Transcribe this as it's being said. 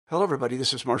Hello, everybody.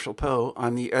 This is Marshall Poe.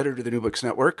 I'm the editor of the New Books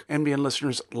Network. NBN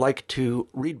listeners like to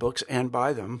read books and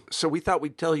buy them. So we thought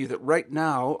we'd tell you that right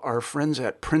now, our friends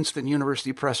at Princeton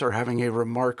University Press are having a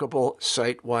remarkable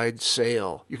site-wide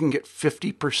sale. You can get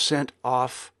 50%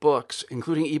 off books,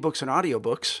 including ebooks and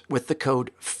audiobooks, with the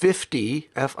code 50,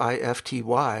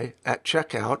 F-I-F-T-Y, at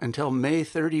checkout until May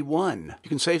 31. You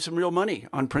can save some real money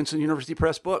on Princeton University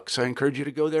Press books. I encourage you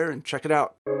to go there and check it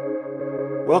out.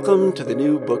 Welcome to the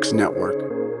New Books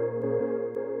Network.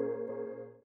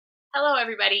 Hello,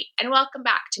 everybody, and welcome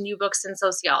back to New Books in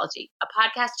Sociology, a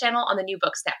podcast channel on the New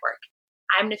Books Network.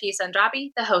 I'm Nafisa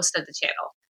Andrabi, the host of the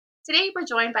channel. Today, we're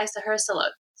joined by Sahar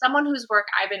Salud, someone whose work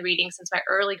I've been reading since my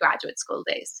early graduate school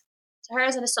days. Sahar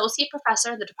is an associate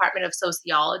professor in the Department of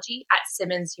Sociology at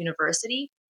Simmons University.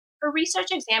 Her research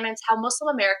examines how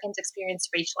Muslim Americans experience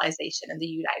racialization in the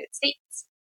United States.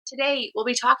 Today, we'll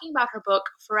be talking about her book,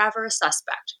 Forever a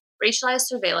Suspect: Racialized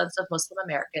Surveillance of Muslim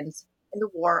Americans in the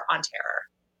War on Terror.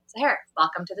 Sahar,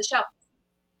 welcome to the show.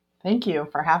 Thank you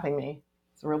for having me.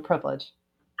 It's a real privilege.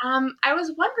 I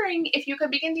was wondering if you could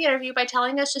begin the interview by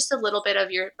telling us just a little bit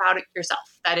about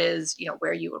yourself. That is,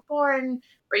 where you were born,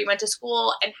 where you went to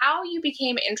school, and how you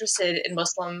became interested in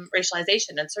Muslim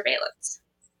racialization and surveillance.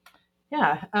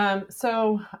 Yeah.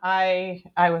 So I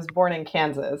was born in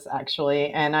Kansas,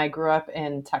 actually, and I grew up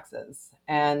in Texas.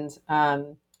 And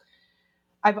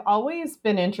I've always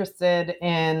been interested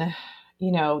in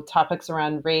topics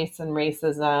around race and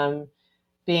racism,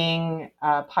 being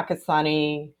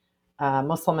Pakistani,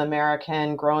 Muslim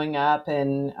American, growing up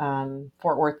in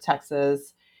Fort Worth,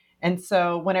 Texas. And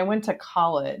so when I went to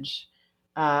college,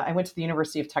 I went to the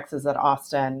University of Texas at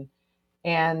Austin,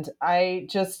 and I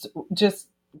just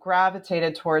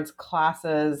gravitated towards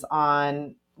classes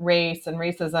on race and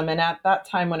racism. And at that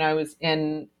time, when I was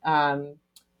at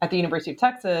the University of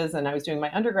Texas and I was doing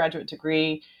my undergraduate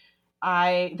degree,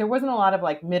 there wasn't a lot of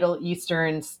like Middle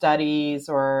Eastern studies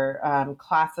or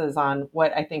classes on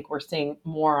what I think we're seeing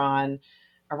more on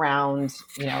around,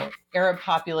 Arab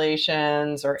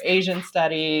populations or Asian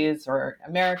studies or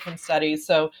American studies.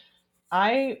 So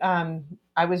I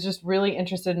was just really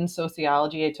interested in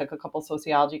sociology. I took a couple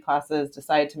sociology classes,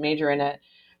 decided to major in it,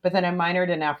 but then I minored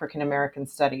in African American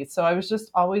studies. So I was just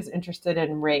always interested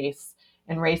in race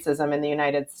and racism in the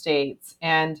United States.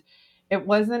 And it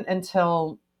wasn't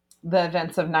until the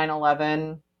events of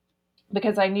 9/11,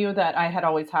 because I knew that I had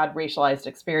always had racialized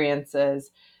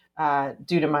experiences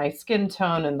due to my skin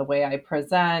tone and the way I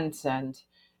present and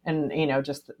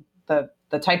just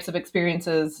the types of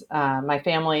experiences my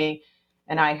family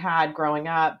and I had growing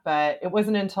up. But it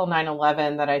wasn't until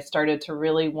 9/11 that I started to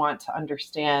really want to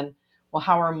understand, well,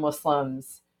 how are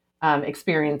Muslims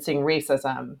experiencing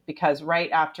racism? Because right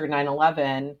after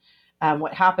 9/11,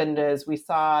 what happened is we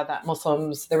saw that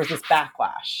there was this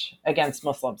backlash against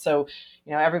Muslims. So,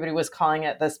 everybody was calling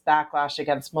it this backlash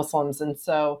against Muslims. And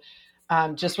so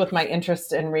just with my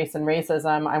interest in race and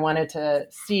racism, I wanted to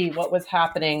see what was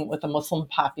happening with the Muslim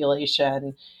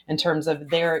population in terms of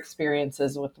their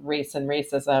experiences with race and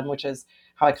racism, which is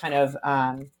how I kind of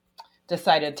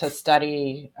decided to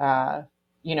study,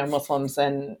 Muslims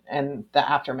and the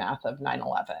aftermath of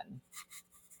 9/11.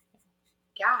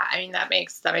 Yeah, I mean that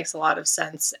makes a lot of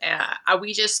sense.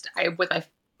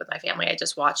 With my family, I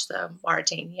just watched the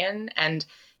Mauritanian, and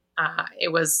I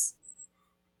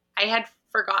had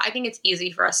forgot. I think it's easy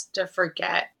for us to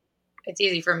forget. It's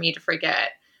easy for me to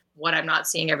forget what I'm not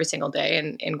seeing every single day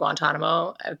in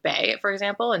Guantanamo Bay, for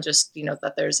example, and just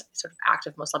that there's sort of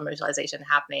active Muslim racialization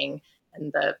happening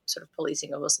and the sort of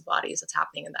policing of Muslim bodies that's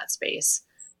happening in that space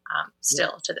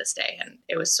still to this day. And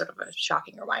it was sort of a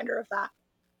shocking reminder of that.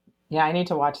 Yeah, I need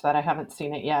to watch that. I haven't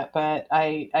seen it yet, but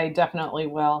I definitely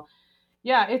will.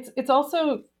 Yeah, it's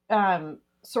also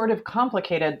sort of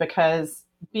complicated because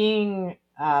being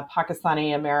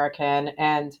Pakistani American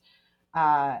and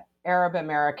Arab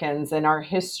Americans and our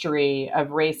history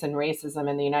of race and racism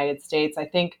in the United States, I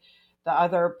think the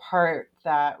other part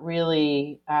that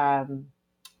really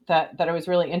that I was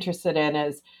really interested in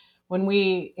is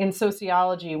in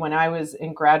sociology, when I was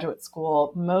in graduate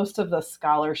school, most of the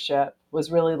scholarship was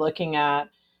really looking at,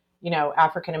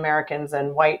 African Americans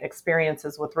and white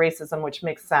experiences with racism, which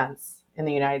makes sense in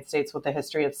the United States with the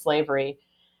history of slavery.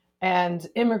 And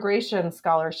immigration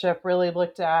scholarship really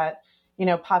looked at,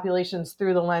 populations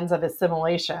through the lens of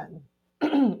assimilation.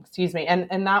 Excuse me.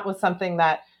 And that was something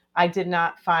that I did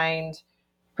not find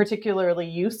particularly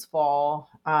useful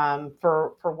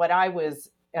for what I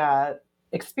was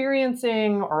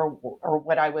experiencing or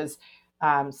what I was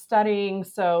studying.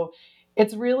 So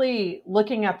it's really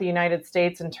looking at the United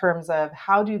States in terms of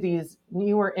how do these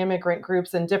newer immigrant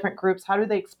groups and different groups, how do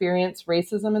they experience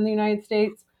racism in the United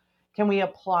States? we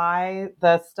apply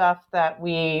the stuff that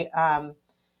we, can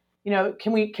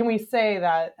we say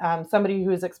that somebody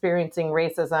who's experiencing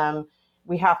racism,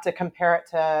 we have to compare it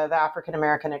to the African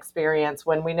American experience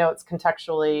when we know it's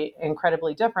contextually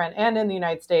incredibly different? And in the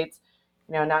United States,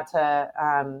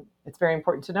 it's very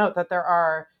important to note that there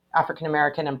are African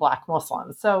American and Black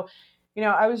Muslims. So,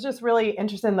 I was just really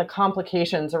interested in the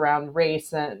complications around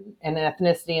race and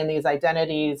ethnicity and these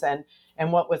identities and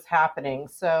what was happening.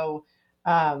 So,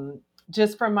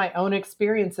 just from my own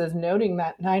experiences, noting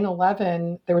that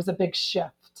 9/11, there was a big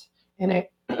shift in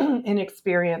it, in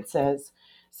experiences.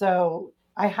 So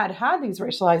I had these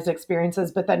racialized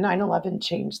experiences, but then 9/11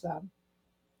 changed them.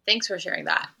 Thanks for sharing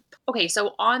that. Okay,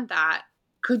 so on that,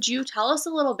 could you tell us a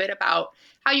little bit about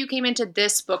how you came into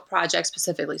this book project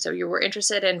specifically? So you were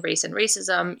interested in race and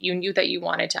racism. You knew that you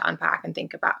wanted to unpack and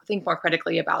think more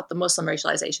critically about the Muslim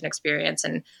racialization experience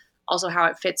and also how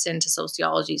it fits into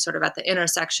sociology, sort of at the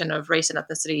intersection of race and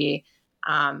ethnicity,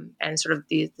 and sort of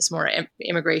this more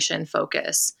immigration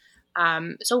focus.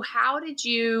 So how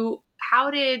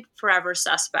did Forever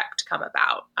Suspect come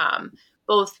about?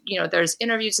 Both, there's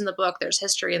interviews in the book, there's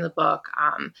history in the book.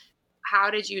 How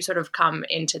did you sort of come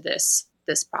into this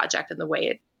project and the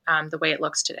way it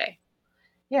looks today?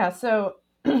 Yeah. So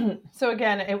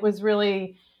again, it was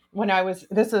really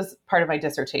this was part of my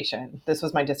dissertation. This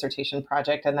was my dissertation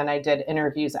project. And then I did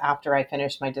interviews after I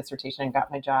finished my dissertation and got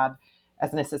my job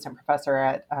as an assistant professor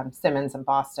at Simmons in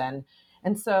Boston.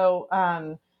 And so,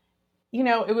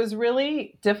 it was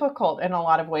really difficult in a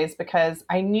lot of ways because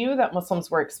I knew that Muslims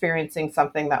were experiencing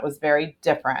something that was very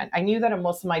different. I knew that a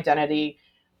Muslim identity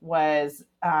was,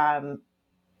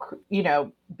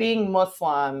 being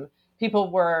Muslim,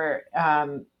 people were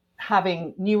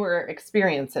having newer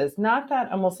experiences. Not that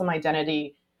a Muslim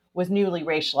identity was newly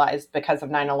racialized because of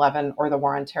 9/11 or the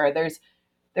War on Terror. There's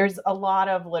a lot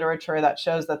of literature that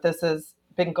shows that this has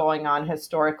been going on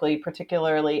historically,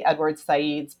 particularly Edward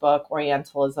Said's book,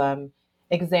 Orientalism,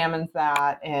 examines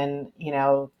that in,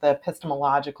 the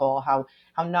epistemological, how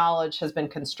knowledge has been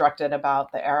constructed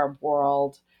about the Arab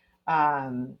world,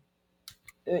 and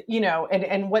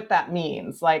what that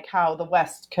means, like how the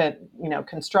West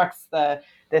constructs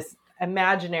this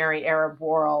imaginary Arab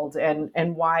world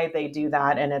and why they do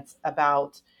that. And it's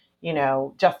about,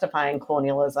 justifying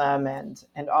colonialism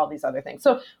and all these other things.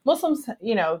 So Muslims,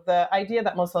 the idea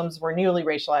that Muslims were newly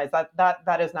racialized,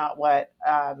 that is not what,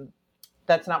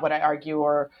 that's not what I argue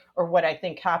or what I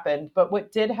think happened. But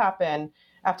what did happen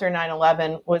after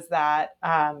 9/11 was that,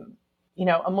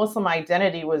 a Muslim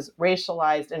identity was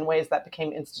racialized in ways that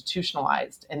became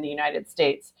institutionalized in the United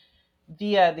States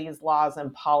via these laws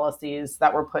and policies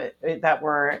that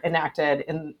were enacted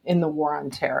in the War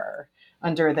on Terror,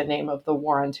 under the name of the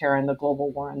War on Terror and the Global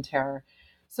War on Terror.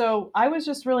 So I was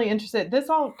just really interested. This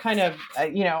all kind of,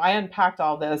 I unpacked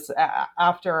all this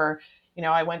after,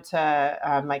 I went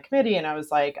to my committee and I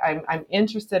was like, I'm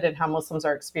interested in how Muslims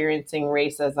are experiencing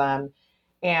racism.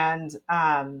 And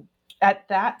at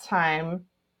that time,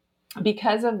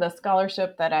 because of the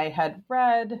scholarship that I had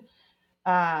read,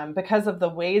 because of the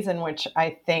ways in which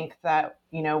I think that,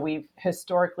 we've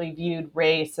historically viewed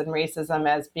race and racism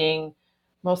as being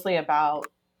mostly about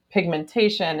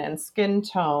pigmentation and skin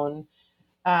tone,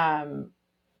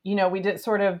 we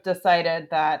decided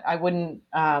that I wouldn't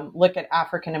look at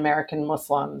African American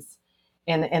Muslims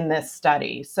in this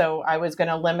study. So I was going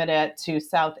to limit it to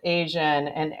South Asian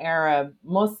and Arab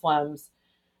Muslims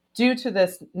due to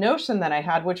this notion that I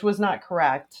had, which was not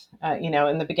correct,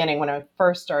 in the beginning when I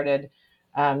first started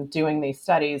doing these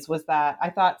studies, was that I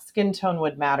thought skin tone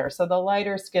would matter. So the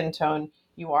lighter skin tone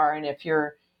you are, and if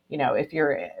you're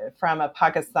from a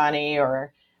Pakistani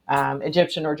or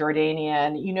Egyptian or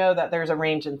Jordanian, that there's a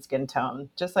range in skin tone,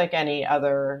 just like any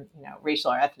other,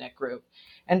 racial or ethnic group.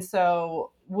 And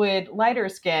so would lighter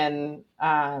skin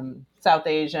South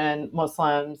Asian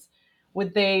Muslims,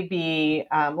 would they be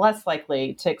less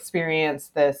likely to experience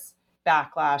this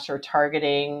backlash or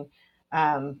targeting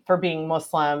for being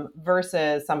Muslim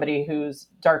versus somebody who's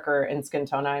darker in skin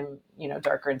tone? I'm,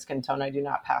 darker in skin tone. I do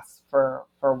not pass for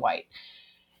white.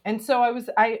 And so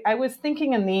I was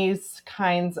thinking in these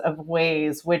kinds of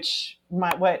ways, which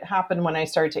what happened when I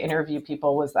started to interview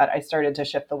people was that I started to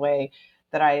shift the way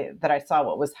that I saw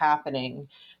what was happening.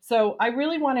 So I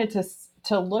really wanted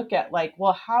to look at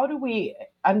how do we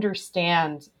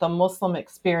understand the Muslim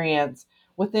experience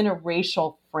within a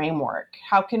racial framework?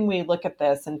 How can we look at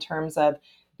this in terms of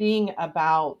being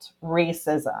about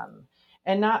racism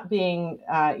and not being,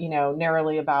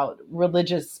 narrowly about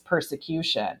religious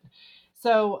persecution?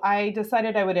 So I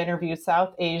decided I would interview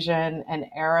South Asian and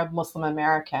Arab Muslim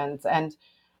Americans. And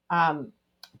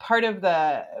part of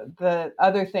the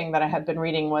other thing that I had been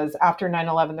reading was after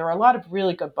 9/11, there were a lot of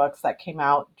really good books that came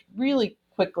out really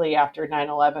quickly after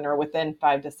 9/11 or within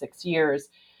 5 to 6 years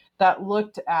that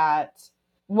looked at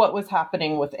what was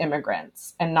happening with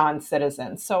immigrants and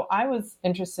non-citizens. So I was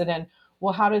interested in,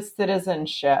 well, how does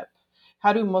citizenship,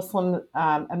 how do Muslim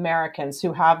Americans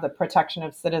who have the protection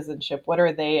of citizenship, what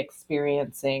are they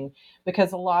experiencing?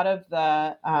 Because a lot of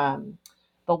the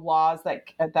laws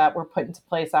that were put into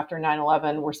place after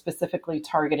 9/11 were specifically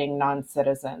targeting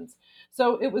non-citizens.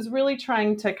 So it was really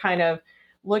trying to kind of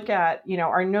look at,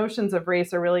 our notions of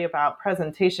race are really about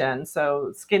presentation.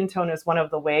 So skin tone is one of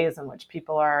the ways in which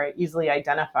people are easily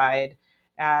identified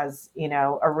as, a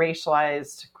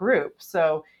racialized group.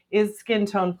 So is skin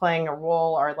tone playing a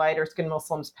role? Are lighter skinned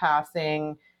Muslims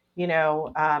passing?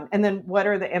 And then what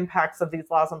are the impacts of these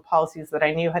laws and policies that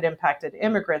I knew had impacted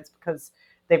immigrants because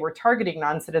they were targeting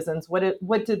non-citizens?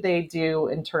 What did they do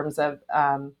in terms of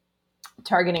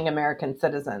targeting American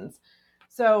citizens?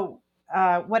 So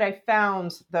what I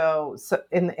found, though,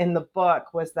 in the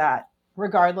book was that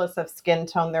regardless of skin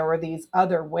tone, there were these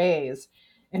other ways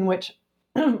in which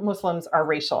Muslims are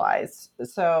racialized.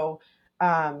 So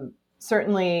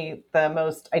certainly the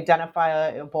most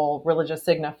identifiable religious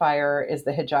signifier is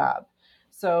the hijab.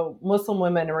 So Muslim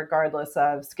women, regardless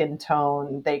of skin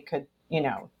tone, they could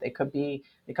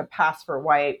pass for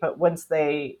white, but once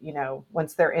they're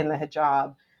in the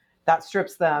hijab, that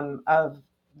strips them of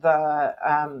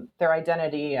their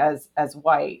identity as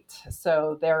white.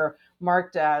 So they're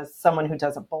marked as someone who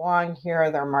doesn't belong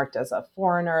here. They're marked as a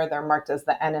foreigner. They're marked as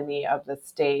the enemy of the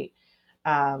state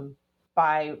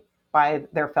by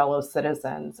their fellow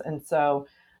citizens. And so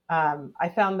I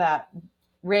found that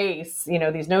race,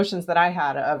 these notions that I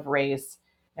had of race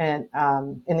and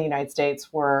in the United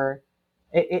States were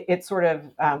it sort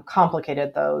of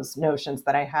complicated those notions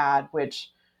that I had,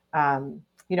 which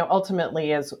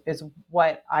ultimately is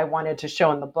what I wanted to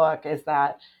show in the book, is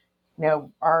that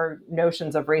our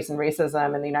notions of race and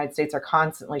racism in the United States are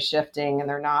constantly shifting, and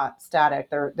they're not static.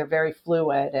 They're very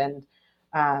fluid.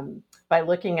 And by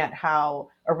looking at how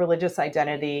a religious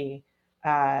identity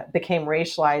became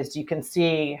racialized, you can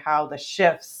see how the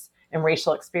shifts in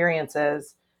racial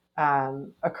experiences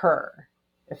occur,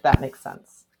 if that makes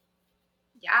sense.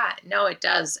 Yeah, no, it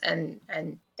does. And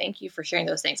thank you for sharing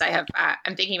those things.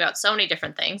 I'm thinking about so many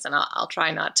different things, and I'll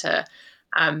try not to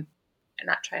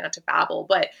babble,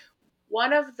 but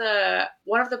one of the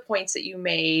points that you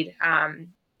made,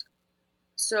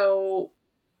 so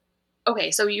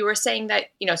you were saying that,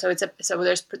 so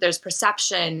there's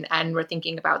perception, and we're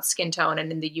thinking about skin tone,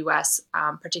 and in the US,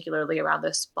 particularly around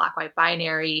this black-white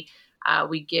binary,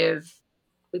 we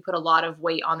put a lot of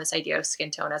weight on this idea of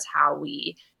skin tone as how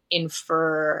we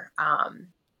infer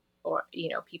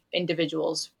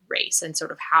individuals' race, and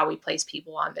sort of how we place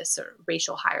people on this sort of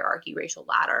racial hierarchy, racial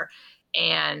ladder,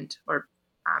 or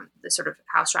the sort of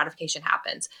how stratification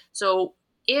happens. So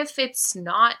if it's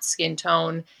not skin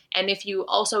tone, and if you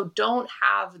also don't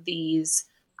have these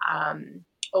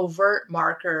overt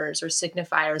markers or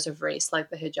signifiers of race like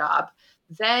the hijab,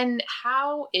 then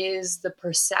how is the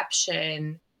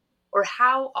perception, or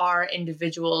how are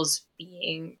individuals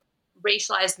being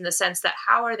racialized, in the sense that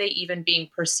how are they even being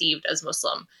perceived as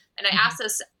Muslim? And I ask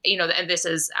this, and this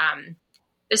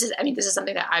is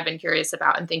something that I've been curious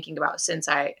about and thinking about since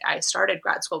I started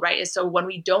grad school, right? Is so when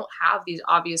we don't have these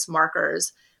obvious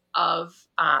markers of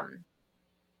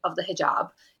the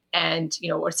hijab and,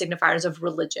 or signifiers of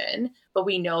religion, but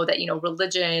we know that,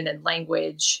 religion and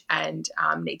language and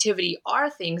nativity are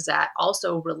things that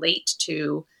also relate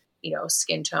to,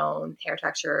 skin tone, hair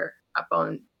texture,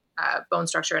 bone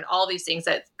structure, and all these things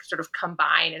that sort of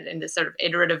combine in this sort of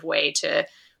iterative way to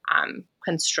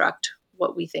construct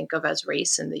what we think of as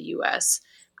race in the U.S.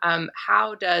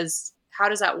 How does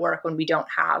that work when we don't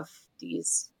have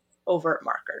these overt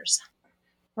markers?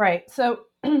 Right. So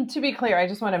to be clear, I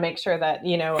just want to make sure that,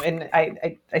 and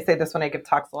I say this when I give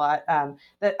talks a lot,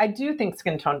 that I do think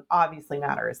skin tone obviously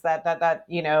matters. That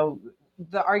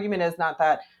the argument is not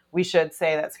that we should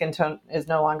say that skin tone is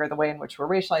no longer the way in which we're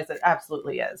racialized. It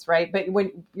absolutely is, right? But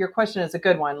when your question is a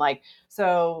good one, like,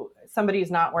 so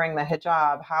somebody's not wearing the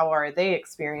hijab, how are they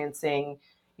experiencing,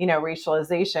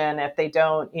 racialization if they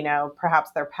don't,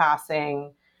 perhaps they're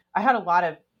passing. I had a lot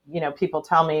of, people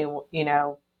tell me,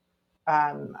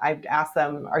 I've asked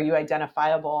them, are you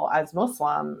identifiable as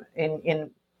Muslim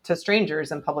to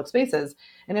strangers in public spaces?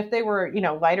 And if they were,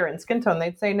 lighter in skin tone,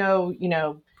 they'd say, no,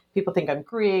 people think I'm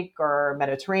Greek or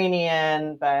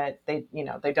Mediterranean, but they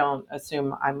don't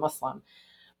assume I'm Muslim.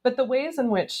 But the ways in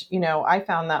which, I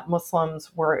found that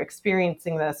Muslims were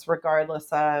experiencing this regardless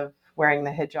of wearing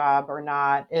the hijab or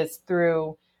not is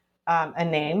through a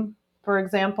name, for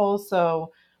example.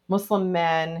 So Muslim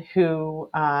men who,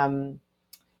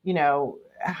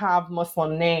 have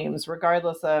Muslim names,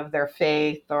 regardless of their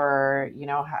faith or,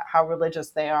 how religious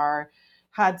they are,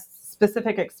 had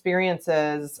specific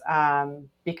experiences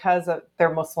because of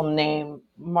their Muslim name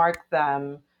marked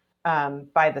them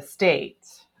by the state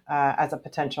as a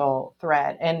potential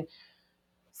threat. And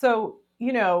so,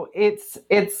 in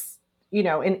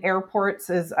airports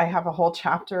is I have a whole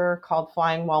chapter called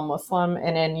Flying While Muslim.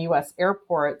 And in US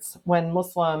airports, when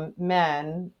Muslim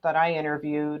men that I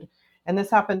interviewed, and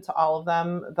this happened to all of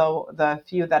them, though the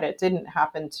few that it didn't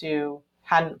happen to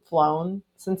hadn't flown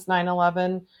since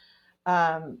 9/11,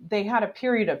 they had a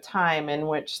period of time in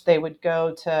which they would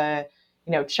go to,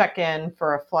 check in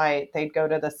for a flight. They'd go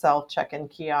to the self check-in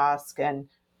kiosk and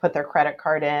put their credit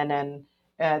card in, and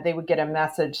they would get a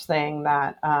message saying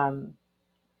that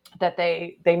that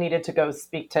they needed to go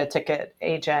speak to a ticket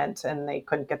agent, and they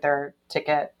couldn't get their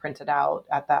ticket printed out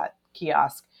at that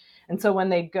kiosk. And so when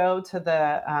they go to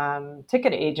the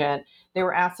ticket agent, they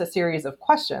were asked a series of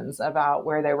questions about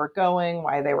where they were going,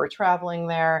 why they were traveling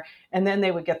there, and then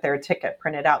they would get their ticket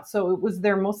printed out. So it was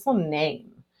their Muslim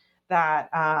name that,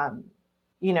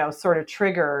 sort of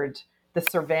triggered the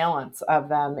surveillance of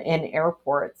them in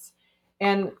airports.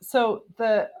 And so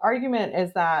the argument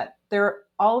is that there are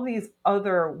all these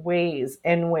other ways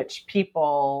in which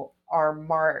people are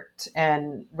marked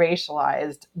and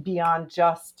racialized beyond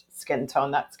just skin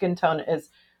tone. That skin tone is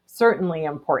certainly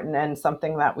important and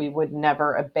something that we would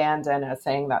never abandon as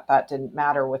saying that that didn't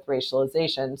matter with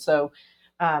racialization. So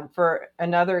for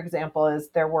another example is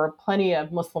there were plenty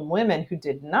of Muslim women who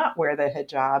did not wear the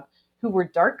hijab, who were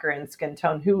darker in skin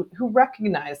tone, who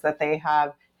recognized that they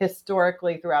have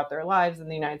historically throughout their lives in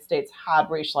the United States had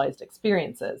racialized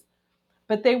experiences.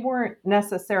 But they weren't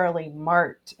necessarily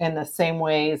marked in the same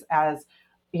ways as,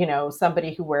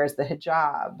 somebody who wears the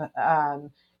hijab,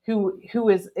 who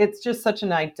is, it's just such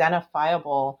an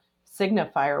identifiable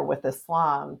signifier with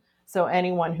Islam. So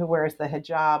anyone who wears the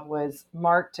hijab was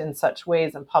marked in such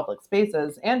ways in public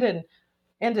spaces and in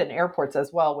airports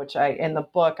as well, which in the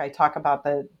book, I talk about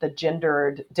the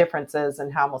gendered differences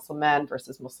and how Muslim men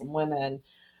versus Muslim women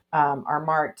are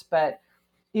marked. But,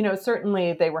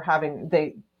 certainly they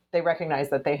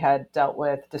recognized that they had dealt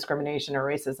with discrimination or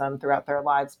racism throughout their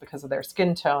lives because of their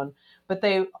skin tone, but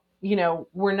they,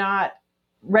 were not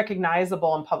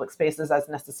recognizable in public spaces as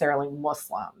necessarily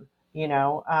Muslim,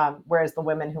 whereas the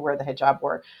women who wear the hijab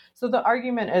were. So the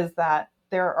argument is that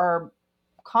there are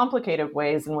complicated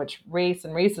ways in which race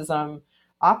and racism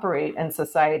operate in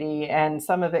society, and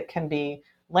some of it can be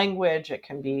language, it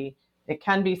can be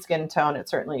skin tone, it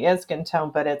certainly is skin tone,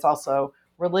 but it's also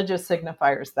religious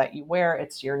signifiers that you wear,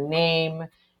 it's your name,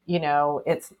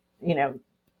 it's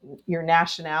your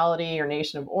nationality, your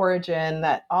nation of origin,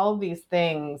 that all of these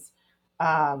things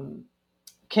are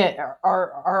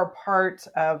a part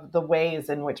of the ways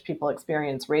in which people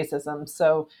experience racism.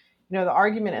 So, the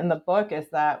argument in the book is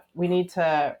that we need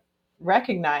to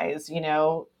recognize,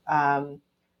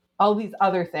 all these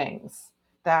other things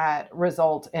that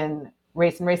result in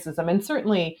race and racism. And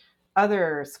certainly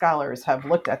other scholars have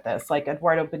looked at this, like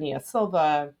Eduardo Bonilla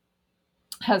Silva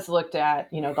has looked at,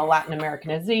 the Latin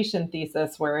Americanization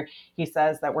thesis, where he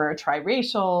says that we're a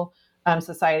triracial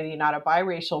society, not a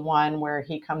biracial one, where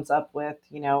he comes up with,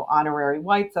 honorary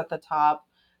whites at the top,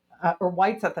 or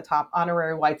whites at the top,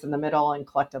 honorary whites in the middle, and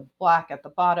collective black at the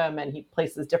bottom. And he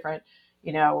places different,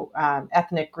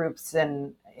 ethnic groups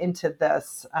into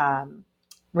this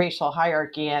racial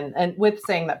hierarchy, and with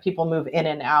saying that people move in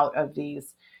and out of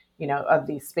these, of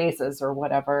these spaces or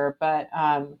whatever. But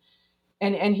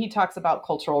and he talks about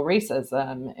cultural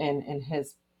racism in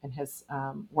his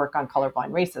work on colorblind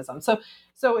racism.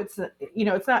 So it's,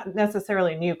 it's not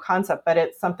necessarily a new concept, but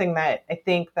it's something that I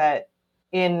think that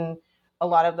in a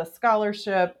lot of the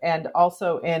scholarship and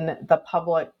also in the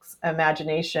public's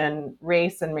imagination,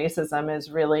 race and racism is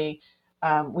really,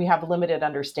 we have limited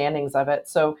understandings of it.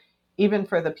 So even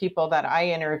for the people that I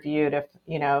interviewed,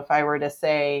 if I were to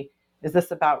say, is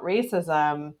this about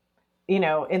racism? In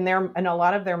a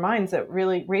lot of their minds,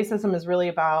 racism is really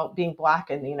about being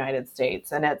Black in the United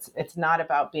States, and it's not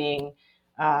about being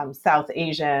South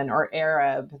Asian or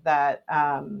Arab. That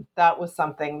was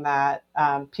something that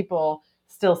people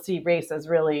still see race as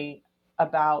really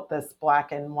about this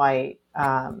Black and white,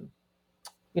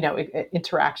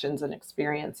 interactions and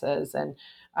experiences. And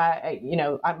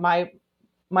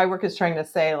my work is trying to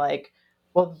say, like,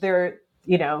 well,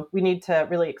 we need to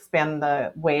really expand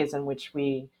the ways in which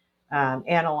we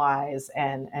analyze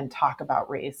and talk about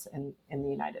race in the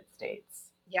United States.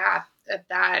 Yeah,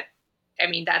 that's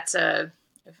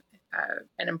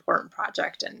an important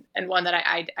project, and one that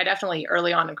I definitely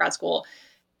early on in grad school,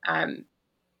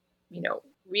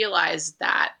 realized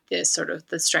that this sort of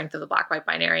the strength of the black-white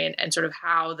binary and sort of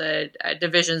how the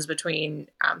divisions between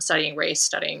studying race,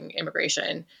 studying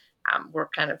immigration were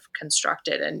kind of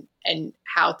constructed, and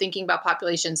how thinking about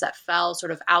populations that fell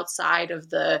sort of outside of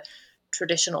the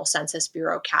traditional Census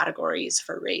Bureau categories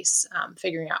for race,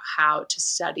 figuring out how to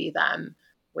study them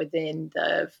within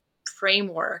the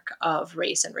framework of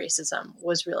race and racism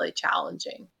was really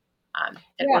challenging,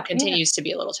 or continues to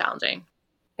be a little challenging.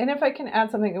 And if I can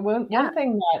add something, one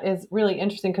thing that is really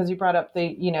interesting, because you brought up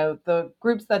the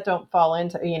groups that don't fall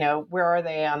into, where are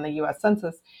they on the U.S.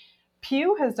 Census?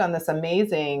 Pew has done this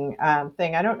amazing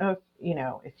thing. I don't know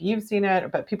if you've seen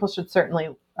it, but people should certainly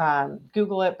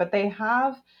Google it. But they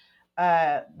have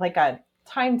like a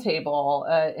timetable,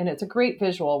 and it's a great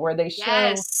visual where they show.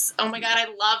 Yes. Oh my God, I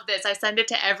love this. I send it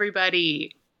to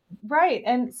everybody. Right.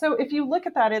 And so if you look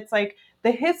at that, it's like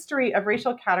the history of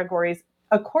racial categories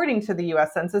according to the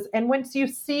U.S. Census. And once you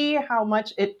see how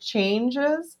much it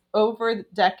changes over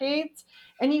decades,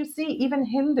 and you see even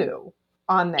Hindu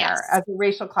on there as a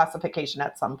racial classification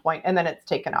at some point, and then it's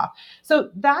taken off. So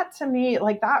that to me,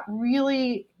 like that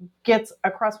really gets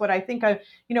across what I think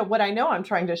what I know I'm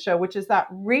trying to show, which is that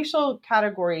racial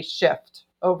categories shift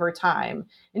over time.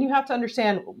 And you have to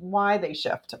understand why they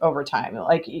shift over time,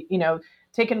 like,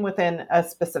 taken within a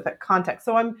specific context.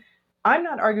 So I'm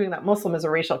not arguing that Muslim is a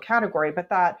racial category, but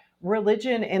that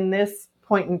religion in this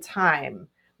point in time,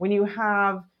 when you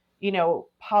have,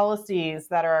 policies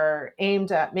that are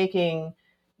aimed at making,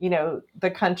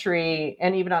 the country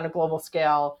and even on a global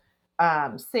scale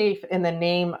safe in the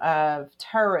name of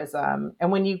terrorism.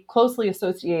 And when you closely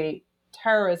associate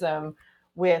terrorism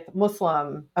with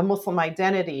a Muslim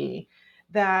identity,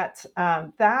 that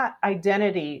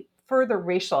identity further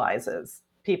racializes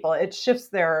people. It shifts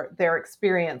their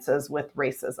experiences with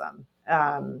racism.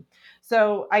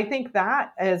 So I think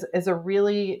that is a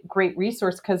really great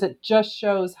resource, because it just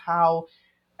shows how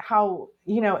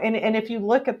and if you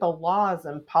look at the laws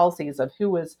and policies of who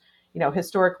was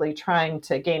historically trying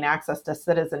to gain access to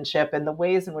citizenship, and the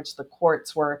ways in which the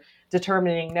courts were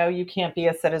determining, no, you can't be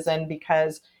a citizen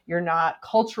because you're not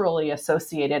culturally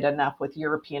associated enough with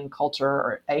European culture,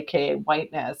 or aka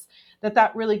whiteness,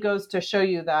 that really goes to show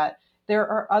you that there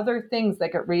are other things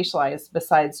that get racialized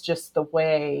besides just the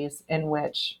ways in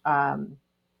which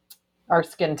our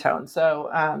skin tone. So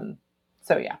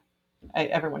yeah,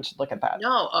 everyone should look at that.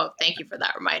 No, thank you for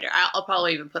that reminder. I'll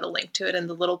probably even put a link to it in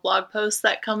the little blog post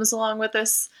that comes along with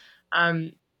this.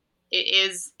 It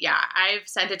is, I've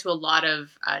sent it to a lot of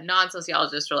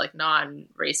non-sociologists or like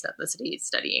non-race ethnicity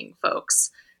studying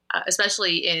folks,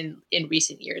 especially in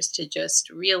recent years, to just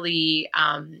really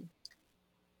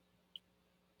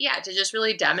to just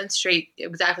really demonstrate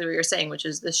exactly what you're saying, which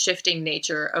is the shifting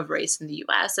nature of race in the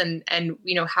U.S. and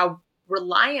how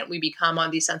reliant we become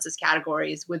on these census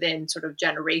categories within sort of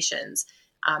generations,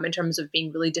 in terms of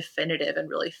being really definitive and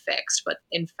really fixed. But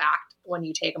in fact, when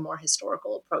you take a more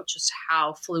historical approach, just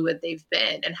how fluid they've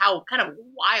been and how kind of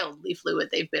wildly fluid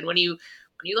they've been. When you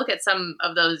look at some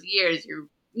of those years,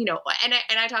 and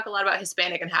I talk a lot about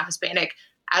Hispanic and half Hispanic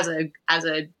as a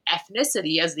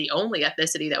ethnicity, as the only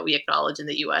ethnicity that we acknowledge in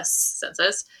the U.S.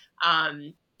 Census,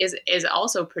 is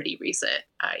also pretty recent.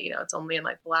 It's only in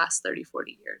like the last 30,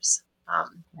 40 years.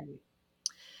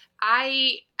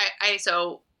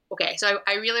 So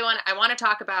I really want to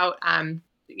talk about,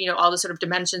 all the sort of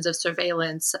dimensions of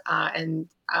surveillance, and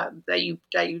that you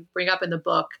bring up in the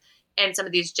book, and some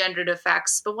of these gendered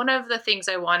effects. But one of the things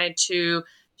I wanted to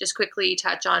just quickly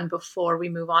touch on before we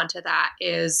move on to that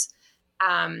is,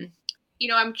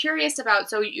 I'm curious about,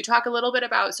 so you talk a little bit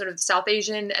about sort of South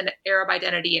Asian and Arab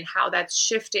identity and how that's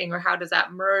shifting, or how does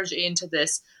that merge into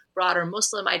this broader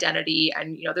Muslim identity.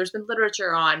 And, there's been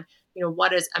literature on,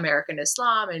 what is American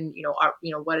Islam, and,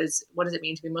 what does it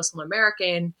mean to be Muslim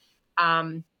American?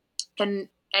 And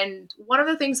one of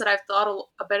the things that I've thought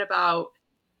a bit about,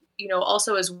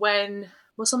 also is when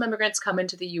Muslim immigrants come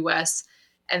into the U.S.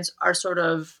 and are sort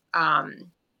of,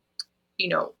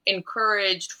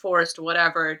 encouraged, forced,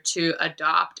 whatever, to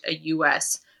adopt a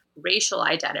U.S. racial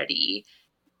identity,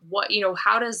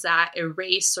 how does that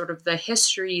erase sort of the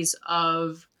histories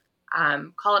of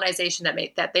colonization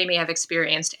that they may have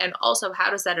experienced? And also, how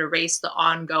does that erase the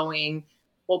ongoing,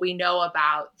 what we know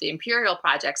about the imperial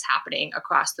projects happening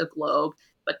across the globe?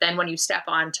 But then when you step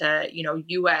onto,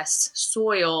 U.S.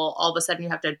 soil, all of a sudden you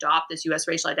have to adopt this U.S.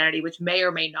 racial identity, which may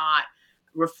or may not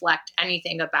reflect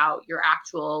anything about your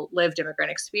actual lived immigrant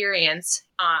experience,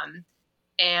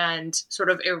 and sort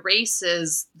of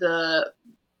erases the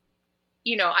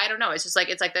I don't know. It's just like,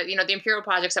 the imperial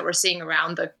projects that we're seeing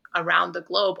around the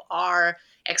globe are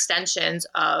extensions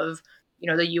of,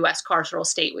 the U.S. carceral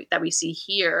state that we see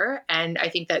here. And I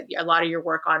think that a lot of your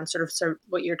work on sort of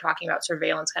what you're talking about,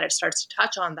 surveillance, kind of starts to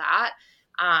touch on that.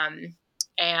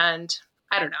 And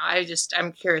I don't know.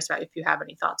 I'm curious about if you have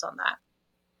any thoughts on that.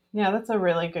 Yeah, that's a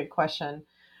really good question.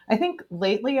 I think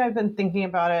lately I've been thinking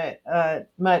about it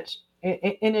much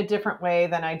in a different way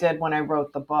than I did when I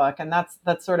wrote the book. And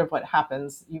that's sort of what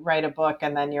happens. You write a book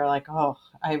and then you're like, oh,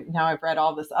 now I've read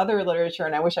all this other literature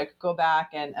and I wish I could go back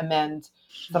and amend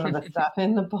some of the stuff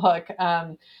in the book.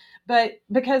 But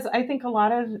because I think a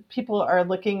lot of people are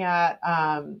looking at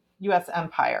U.S.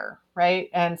 empire, right?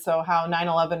 And so how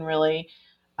 9/11 really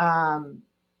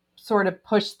sort of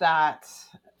pushed that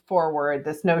forward,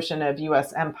 this notion of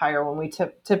U.S. empire, when we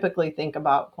typically think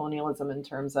about colonialism in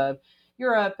terms of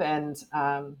Europe and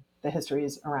the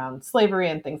histories around slavery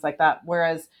and things like that.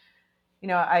 Whereas,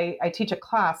 I teach a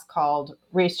class called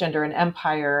Race, Gender, and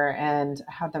Empire, and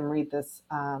I had them read this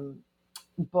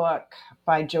book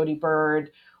by Jody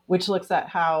Bird, which looks at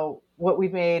how what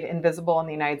we've made invisible in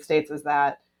the United States is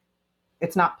that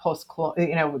it's not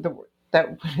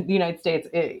that the United States,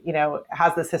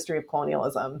 has this history of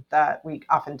colonialism that we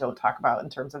often don't talk about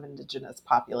in terms of indigenous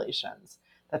populations.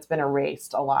 That's been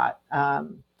erased a lot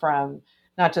from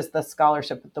not just the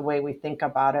scholarship, but the way we think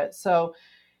about it. So,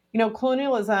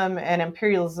 colonialism and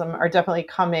imperialism are definitely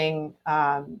coming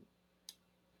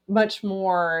much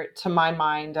more to my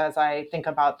mind as I think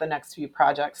about the next few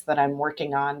projects that I'm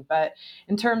working on. But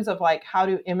in terms of like, how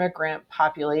do immigrant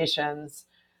populations,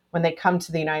 when they come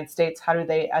to the United States, how do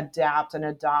they adapt and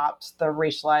adopt the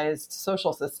racialized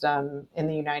social system in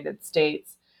the United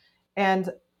States?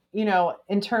 And,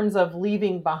 in terms of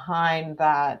leaving behind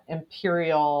that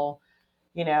imperial,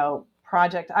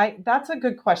 project, that's a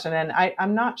good question. And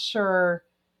I'm not sure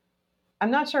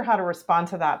how to respond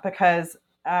to that, because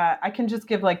I can just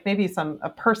give like maybe a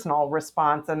personal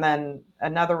response and then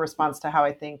another response to how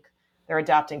I think they're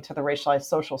adapting to the racialized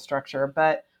social structure.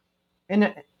 But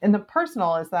in the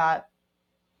personal is that,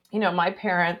 my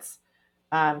parents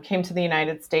came to the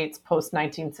United States post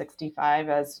 1965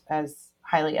 as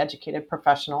highly educated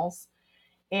professionals.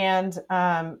 And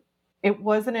it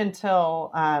wasn't until,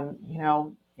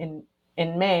 in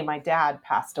May, my dad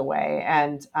passed away.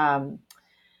 And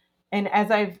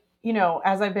as I've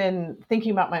been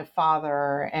thinking about my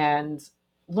father and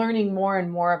learning more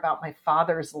and more about my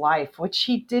father's life, which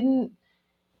he didn't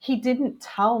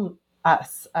tell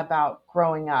us about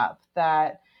growing up,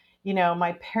 that,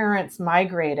 my parents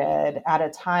migrated at a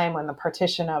time when the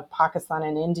partition of Pakistan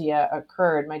and India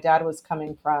occurred. My dad was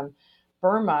coming from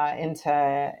Burma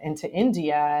into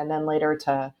India and then later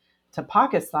to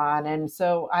Pakistan. And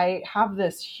so I have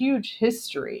this huge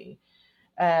history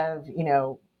of,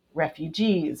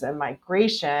 refugees and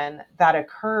migration that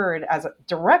occurred as a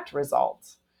direct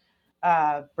result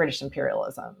of British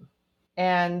imperialism.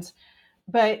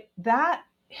 But that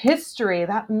history,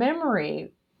 that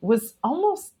memory was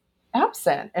almost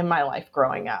absent in my life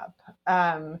growing up.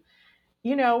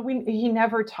 He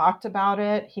never talked about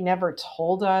it. He never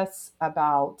told us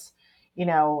about,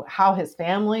 how his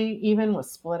family even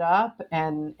was split up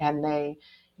and they,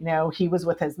 he was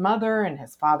with his mother and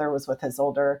his father was with his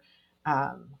older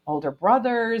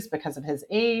brothers because of his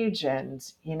age. And,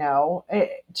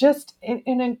 just an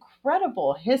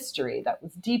incredible history that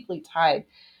was deeply tied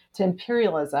to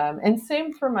imperialism. And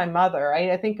same for my mother.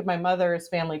 I think my mother's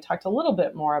family talked a little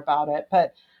bit more about it,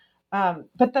 but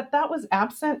that was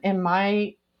absent in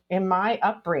my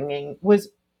upbringing. Was,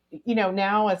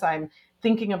 now as I'm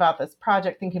thinking about this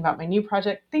project, thinking about my new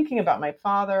project, thinking about my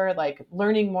father, like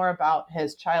learning more about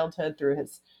his childhood through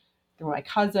my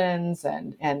cousins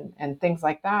and things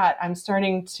like that, I'm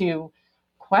starting to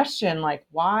question, like,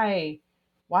 why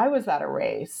was that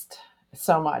erased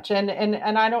so much? And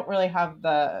I don't really have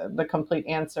the complete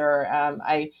answer.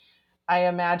 I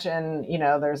imagine,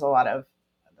 there's a lot of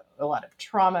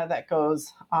trauma that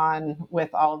goes on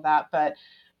with all of that, but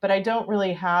I don't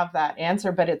really have that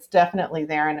answer, but it's definitely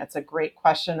there. And it's a great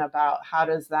question about how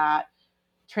does that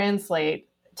translate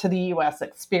to the U.S.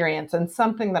 experience, and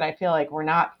something that I feel like we're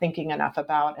not thinking enough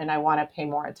about, and I want to pay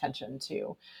more attention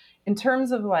to. In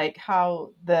terms of like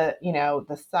how the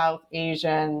South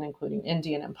Asian, including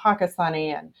Indian and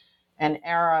Pakistani and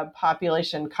Arab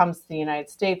population comes to the United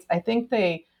States, I think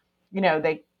they were,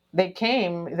 the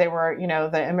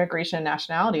Immigration and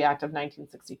Nationality Act of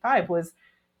 1965 was,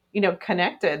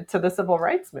 connected to the civil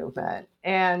rights movement.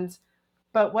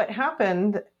 But what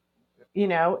happened,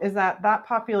 is that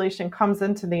population comes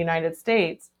into the United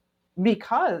States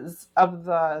because of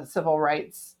the civil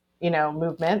rights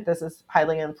movement. This is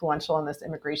highly influential in this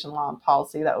immigration law and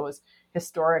policy that was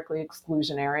historically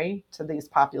exclusionary to these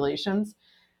populations.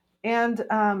 And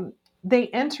they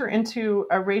enter into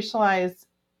a racialized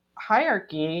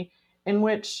hierarchy in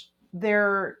which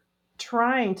they're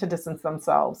trying to distance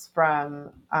themselves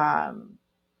from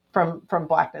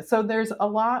Blackness. So there's a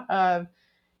lot of,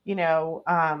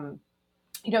 the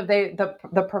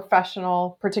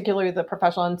professional, particularly the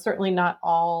professional, and certainly not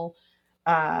all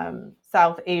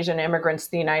South Asian immigrants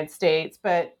to the United States,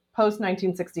 but post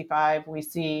 1965, we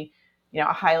see, a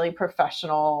highly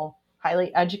professional,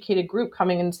 highly educated group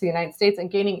coming into the United States and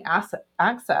gaining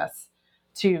access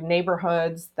to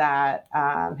neighborhoods that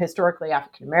historically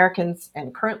African Americans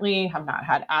and currently have not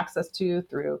had access to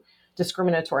through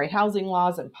discriminatory housing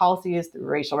laws and policies, through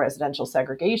racial residential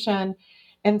segregation.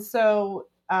 And so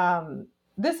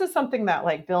this is something that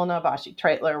like Vilna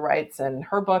Vashi-Treitler writes in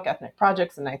her book, Ethnic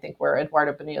Projects, and I think where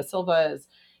Eduardo Bonilla Silva is,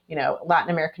 Latin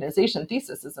Americanization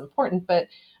thesis is important. But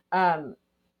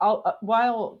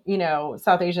while,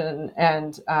 South Asian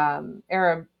and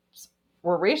Arabs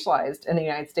were racialized in the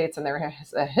United States, and there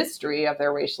is a history of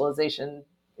their racialization,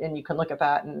 and you can look at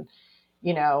that and,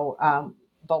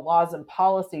 the laws and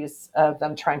policies of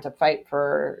them trying to fight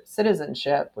for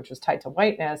citizenship, which was tied to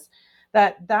whiteness,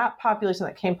 that population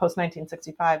that came post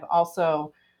 1965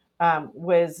 also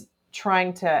was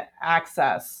trying to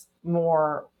access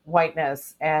more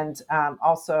whiteness and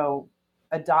also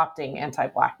adopting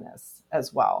anti-Blackness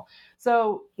as well.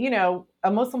 So,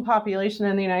 a Muslim population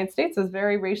in the United States is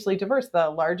very racially diverse. The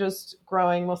largest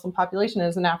growing Muslim population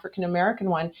is an African American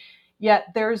one. Yet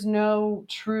there's no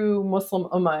true Muslim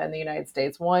ummah in the United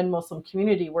States, one Muslim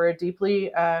community. We're a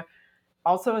deeply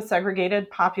also a segregated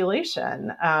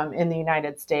population in the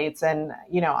United States. And,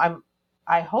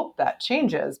 I hope that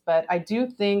changes, but I do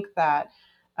think that,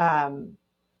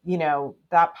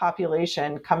 that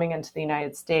population coming into the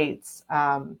United States,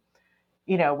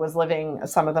 was living,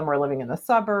 some of them were living in the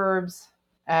suburbs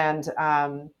and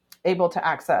able to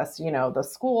access, the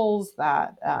schools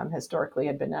that historically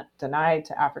had been denied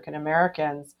to African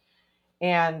Americans,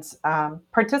 and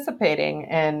participating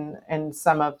in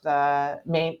some of the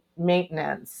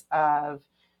maintenance of,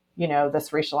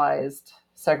 this racialized,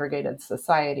 segregated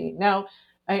society. Now,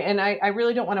 I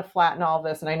really don't want to flatten all of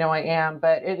this, and I know I am,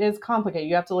 but it is complicated.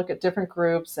 You have to look at different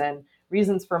groups and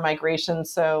reasons for migration.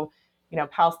 So,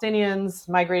 Palestinians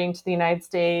migrating to the United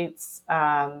States,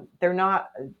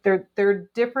 they're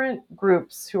different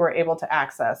groups who are able to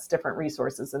access different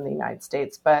resources in the United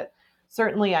States. But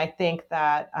certainly I think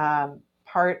that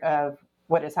part of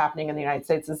what is happening in the United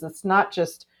States is it's not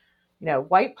just,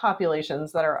 white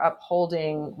populations that are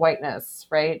upholding whiteness,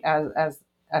 right, as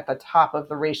at the top of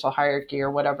the racial hierarchy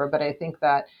or whatever. But I think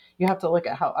that you have to look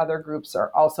at how other groups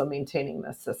are also maintaining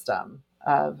this system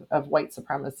of white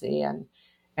supremacy and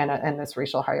this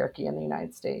racial hierarchy in the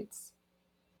United States.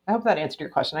 I hope that answered your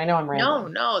question. I know I'm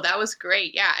rambling. No, that was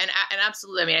great. Yeah, and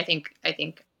absolutely. I mean, I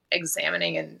think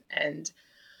examining and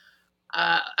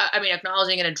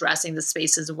acknowledging and addressing the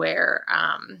spaces where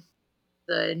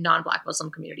the non-Black Muslim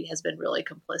community has been really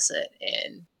complicit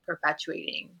in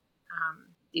perpetuating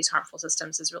these harmful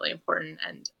systems is really important.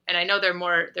 And I know there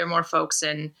are more folks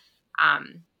in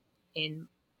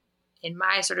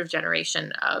my sort of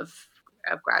generation of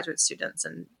graduate students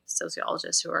and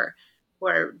sociologists who are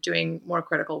doing more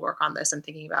critical work on this and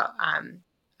thinking about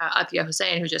Atiya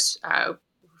Hussain, who just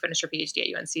finished her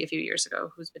PhD at UNC a few years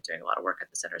ago, who's been doing a lot of work at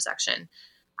this intersection,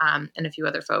 and a few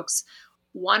other folks.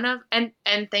 And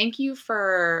thank you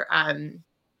for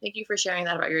sharing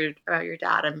that about your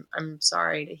dad. I'm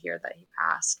sorry to hear that he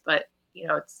passed, but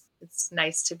it's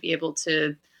nice to be able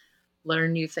to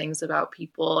learn new things about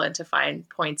people and to find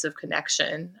points of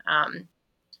connection,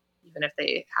 even if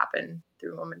they happen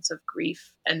through moments of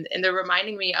grief. And they're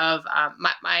reminding me of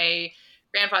my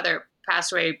grandfather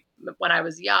passed away when I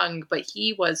was young, but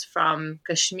he was from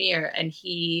Kashmir, and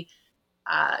he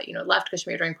left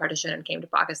Kashmir during partition and came to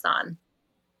Pakistan.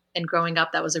 And growing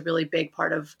up, that was a really big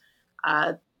part of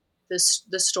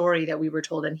the story that we were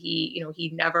told. And he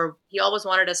always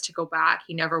wanted us to go back.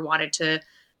 He never wanted to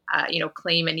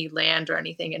claim any land or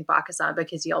anything in Pakistan,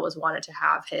 because he always wanted to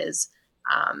have his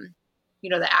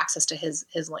the access to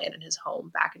his land and his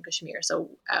home back in Kashmir. So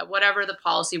whatever the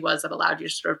policy was that allowed you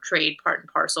to sort of trade part and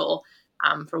parcel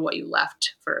for what you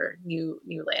left for new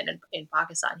land in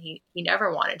Pakistan, he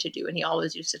never wanted to do. And he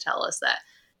always used to tell us that,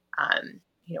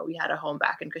 we had a home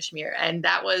back in Kashmir. And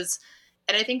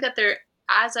I think that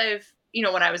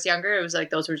when I was younger, it was like,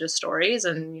 those were just stories,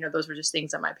 and, those were just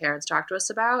things that my parents talked to us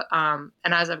about. And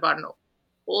as I've gotten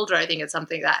older, I think it's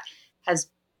something that has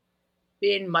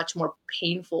been much more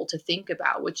painful to think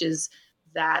about, which is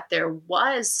that there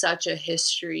was such a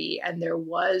history and there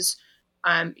was,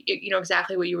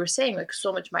 exactly what you were saying, like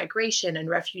so much migration and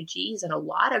refugees and a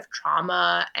lot of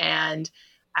trauma and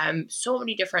so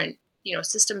many different,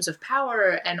 systems of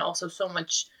power and also so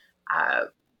much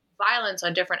violence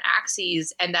on different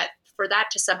axes. And that for that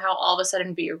to somehow all of a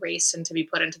sudden be erased and to be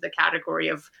put into the category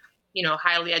of,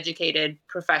 highly educated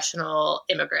professional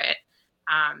immigrant.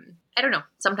 I don't know.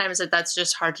 Sometimes that's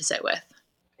just hard to sit with.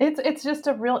 It's just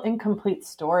a real incomplete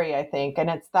story, I think, and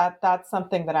it's that's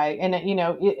something that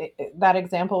that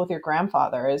example with your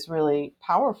grandfather is really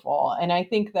powerful, and I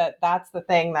think that's the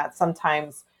thing that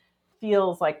sometimes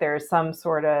feels like there's some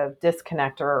sort of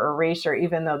disconnect or erasure,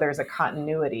 even though there's a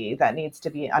continuity that needs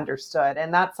to be understood,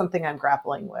 and that's something I'm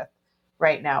grappling with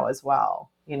right now as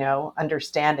well.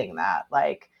 Understanding that,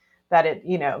 like that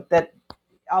that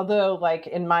although like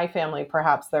in my family,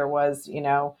 perhaps there was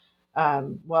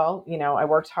I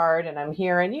worked hard and I'm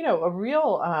here, and a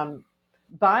real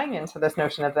buying into this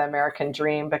notion of the American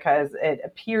dream because it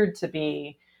appeared to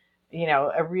be,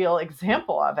 a real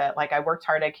example of it. Like I worked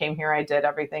hard, I came here, I did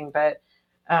everything, but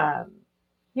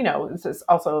it's just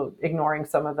also ignoring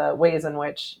some of the ways in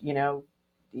which,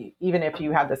 even if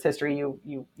you had this history,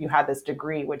 you had this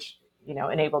degree, which,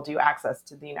 enabled you access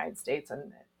to the United States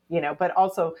and, but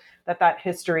also that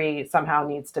history somehow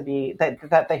needs to be,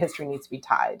 that the history needs to be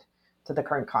tied to the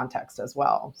current context as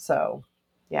well. So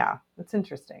yeah, it's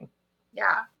interesting.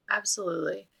 Yeah,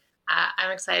 absolutely.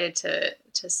 I'm excited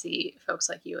to see folks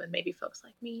like you and maybe folks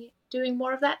like me doing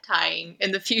more of that tying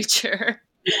in the future.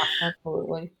 Yeah,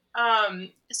 absolutely.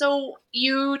 So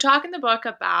you talk in the book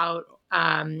about,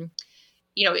 or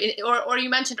you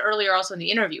mentioned earlier also in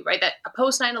the interview, right, that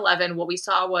post 9/11, what we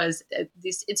saw was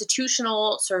this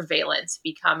institutional surveillance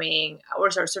becoming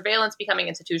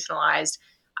institutionalized,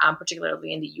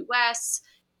 particularly in the U.S.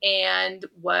 And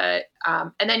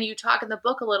and then you talk in the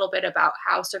book a little bit about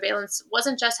how surveillance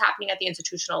wasn't just happening at the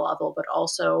institutional level, but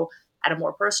also at a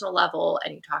more personal level.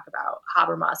 And you talk about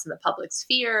Habermas and the public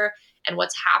sphere and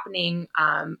what's happening,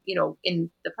 in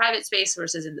the private space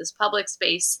versus in this public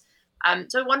space.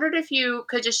 So I wondered if you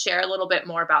could just share a little bit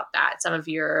more about that, some of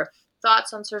your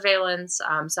thoughts on surveillance,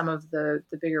 some of the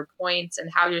bigger points, and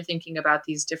how you're thinking about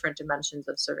these different dimensions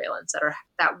of surveillance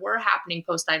that were happening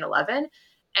post 9/11,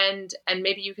 and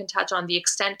maybe you can touch on the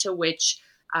extent to which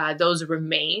those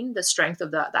remain, the strength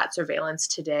of that surveillance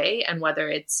today, and whether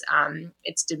it's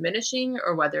diminishing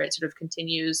or whether it sort of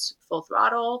continues full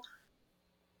throttle.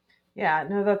 Yeah,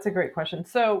 no, that's a great question.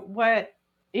 So what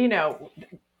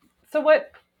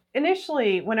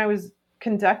initially when I was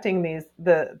conducting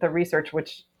the research,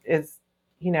 which is,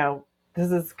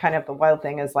 this is kind of the wild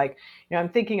thing, is like, I'm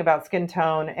thinking about skin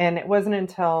tone, and it wasn't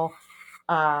until,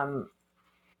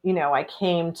 I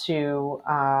came to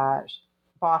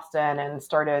Boston and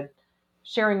started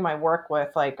sharing my work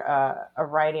with like a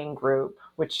writing group,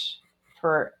 which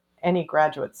for any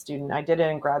graduate student, I did it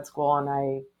in grad school and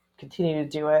I continue to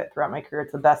do it throughout my career.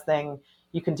 It's the best thing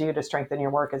you can do to strengthen your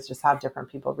work is just have different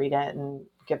people read it and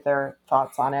give their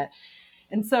thoughts on it.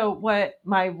 And so what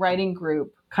my writing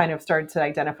group kind of started to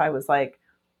identify was like,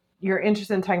 you're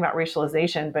interested in talking about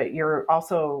racialization, but you're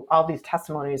also, all these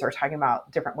testimonies are talking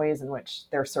about different ways in which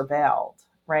they're surveilled,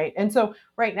 right? And so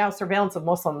right now, surveillance of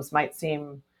Muslims might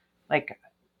seem like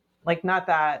not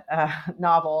that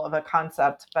novel of a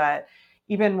concept, but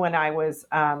even when I was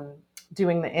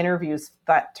doing the interviews,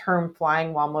 that term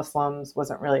 "flying while Muslims"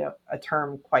 wasn't really a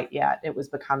term quite yet. It was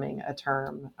becoming a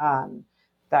term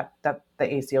that the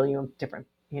ACLU and different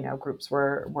groups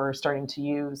were starting to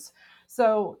use.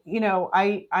 So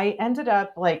I ended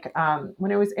up like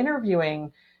when I was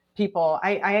interviewing people,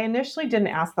 I initially didn't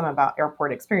ask them about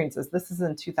airport experiences. This is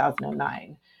in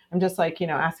 2009. I'm just like,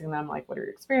 asking them like, what are your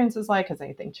experiences like? Has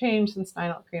anything changed since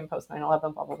pre and post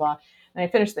 9/11, blah, blah, blah. And I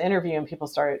finished the interview and people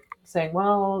started saying,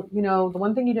 well, the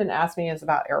one thing you didn't ask me is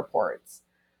about airports.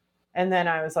 And then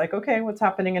I was like, okay, what's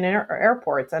happening in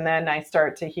airports? And then I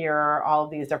start to hear all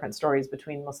of these different stories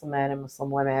between Muslim men and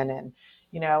Muslim women. And,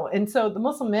 and so the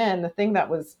Muslim men, the thing that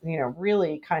was,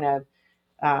 really kind of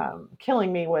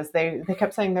killing me was they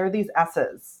kept saying there are these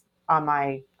S's on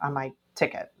my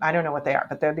ticket. I don't know what they are,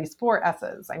 but there are these 4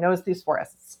 S's. I noticed these 4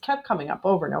 S's kept coming up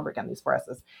over and over again, these 4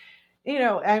 S's.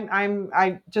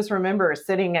 I just remember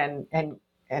sitting and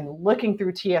looking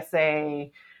through TSA,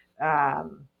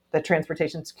 the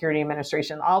Transportation Security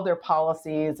Administration, all their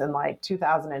policies in like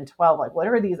 2012, like, what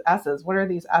are these S's? What are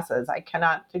these S's? I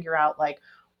cannot figure out like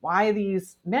why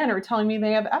these men are telling me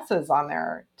they have S's on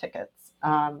their tickets.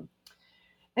 And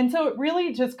so it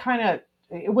really just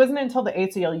it wasn't until the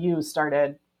ACLU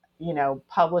started,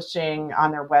 publishing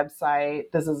on their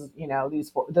website, this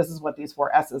is what these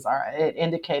 4 S's are. It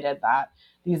indicated that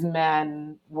these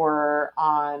men were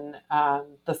on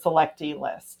the selectee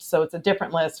list. So it's a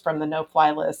different list from the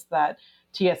no-fly list that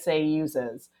TSA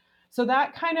uses. So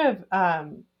that kind of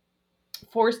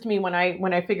forced me, when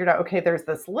I figured out, okay, there's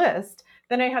this list,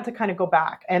 then I had to kind of go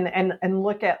back and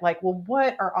look at like, well,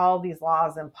 what are all these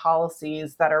laws and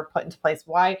policies that are put into place?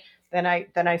 Why? Then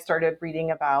I started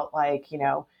reading about like,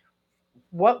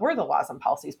 what were the laws and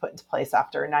policies put into place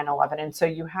after 9/11? And so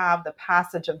you have the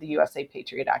passage of the USA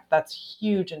Patriot Act. That's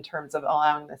huge in terms of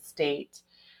allowing the state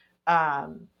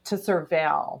to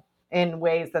surveil in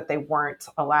ways that they weren't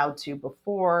allowed to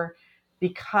before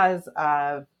because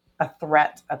of a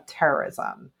threat of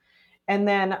terrorism. And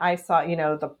then I saw,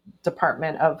 the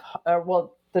Department of,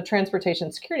 the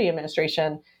Transportation Security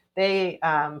Administration, they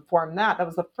formed that. That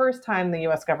was the first time the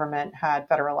U.S. government had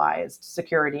federalized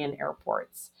security in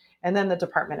airports. And then the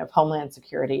Department of Homeland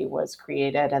Security was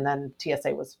created, and then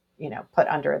TSA was, put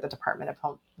under the Department of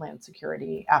Homeland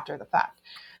Security after the fact.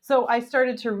 So I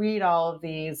started to read all of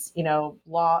these,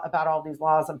 about all these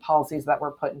laws and policies that were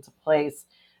put into place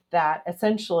that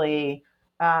essentially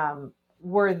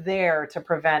were there to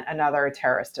prevent another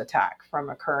terrorist attack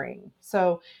from occurring.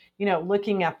 So,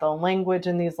 looking at the language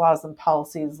in these laws and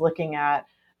policies, looking at,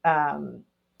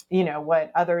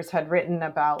 what others had written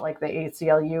about, like the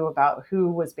ACLU, about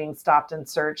who was being stopped and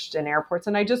searched in airports.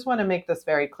 And I just want to make this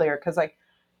very clear because I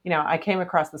came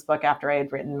across this book after I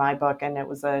had written my book, and it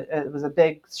was a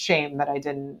big shame that I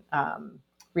didn't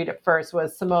read it first.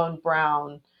 Was Simone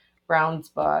Brown's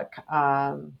book,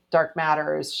 Dark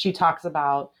Matters. She talks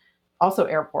about also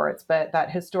airports, but that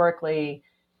historically,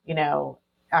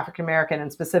 African American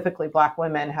and specifically Black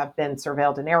women have been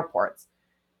surveilled in airports.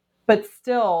 But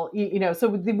still, so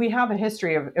we have a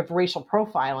history of racial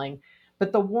profiling,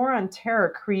 but the war on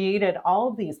terror created all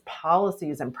of these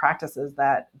policies and practices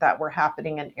that were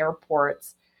happening in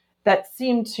airports that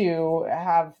seemed to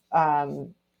have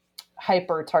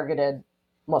hyper targeted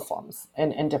Muslims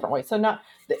in different ways. So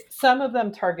some of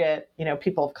them target,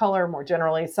 people of color more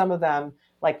generally. Some of them,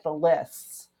 like the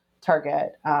lists,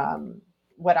 target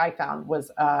what I found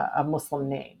was a Muslim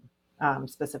name.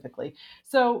 Specifically.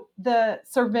 So the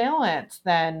surveillance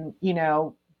then,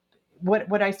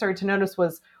 what I started to notice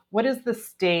was, what is the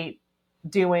state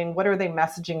doing? What are they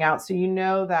messaging out? So we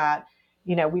know that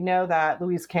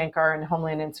Louise Kankar in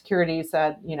Homeland Insecurity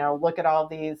said, look at all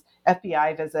these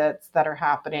FBI visits that are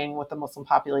happening with the Muslim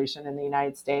population in the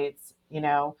United States.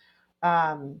 There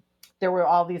were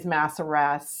all these mass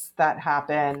arrests that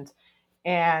happened.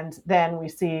 And then we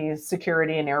see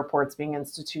security in airports being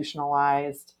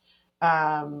institutionalized.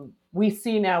 We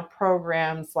see now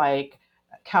programs like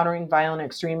Countering Violent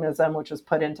Extremism, which was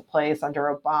put into place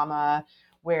under Obama,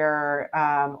 where,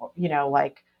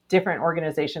 like different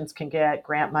organizations can get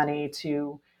grant money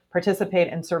to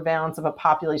participate in surveillance of a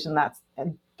population that's a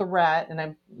threat.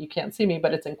 And you can't see me,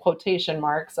 but it's in quotation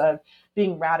marks, of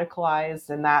being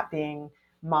radicalized, and that being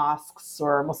mosques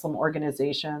or Muslim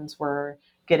organizations were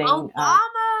getting... Obama!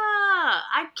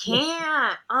 I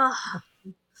can't. Ugh.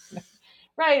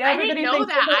 Right. I didn't know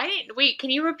that. Wait, can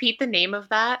you repeat the name of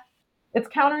that? It's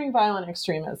Countering Violent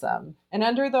Extremism. And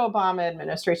under the Obama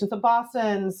administration, so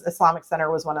Boston's Islamic Center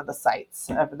was one of the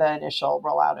sites of the initial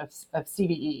rollout of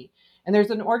CVE. And there's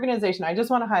an organization, I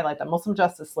just want to highlight that, Muslim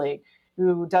Justice League,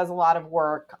 who does a lot of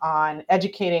work on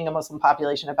educating a Muslim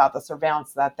population about the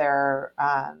surveillance that they're,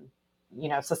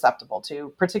 susceptible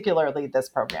to, particularly this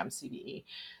program, CVE.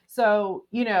 So,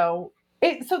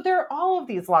 so there are all of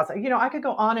these laws. I could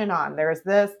go on and on. There's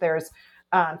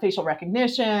facial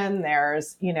recognition.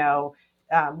 There's,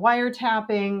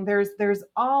 wiretapping. There's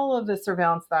all of the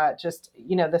surveillance that just,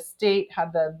 the state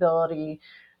had the ability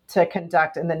to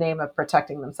conduct in the name of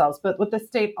protecting themselves. But what the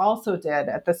state also did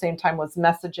at the same time was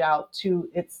message out to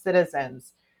its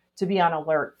citizens to be on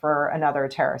alert for another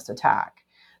terrorist attack.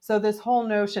 So this whole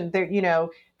notion there,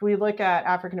 if we look at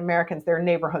African Americans, there are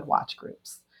neighborhood watch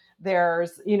groups.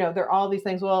 There's, there are all these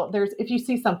things. Well, if you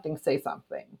see something, say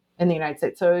something in the United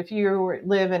States. So if you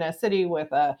live in a city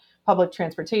with a public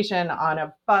transportation, on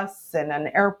a bus, in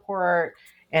an airport,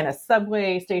 in a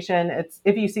subway station, it's,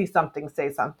 if you see something,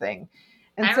 say something.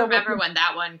 And I remember when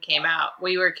that one came out,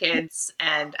 we were kids,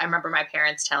 and I remember my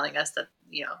parents telling us that,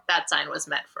 that sign was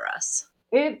meant for us.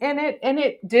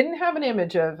 It didn't have an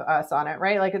image of us on it,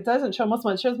 right? Like, it doesn't show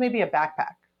Muslim, it shows maybe a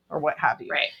backpack or what have you.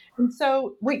 Right. And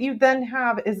so what you then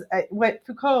have is what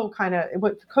Foucault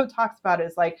talks about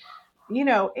is like, you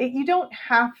don't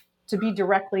have to be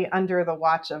directly under the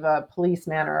watch of a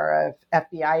policeman or a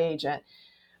FBI agent,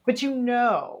 but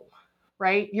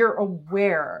right? You're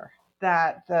aware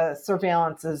that the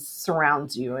surveillance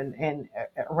surrounds you and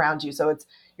around you. So it's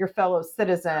your fellow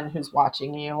citizen who's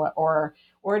watching you, or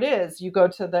it is you go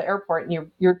to the airport and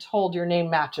you're told your name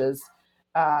matches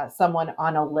someone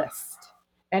on a list,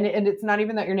 and it's not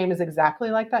even that your name is exactly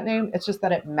like that name. It's just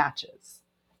that it matches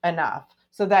enough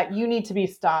so that you need to be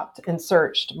stopped and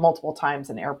searched multiple times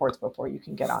in airports before you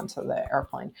can get onto the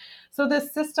airplane. So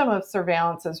this system of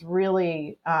surveillance is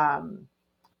really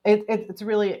it's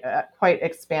really quite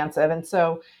expansive. And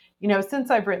so, since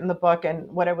I've written the book, and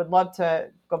what I would love to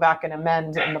go back and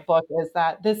amend in the book is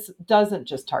that this doesn't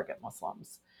just target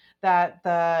Muslims, that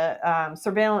the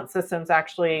surveillance systems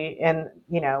actually,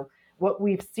 what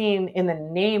we've seen in the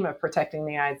name of protecting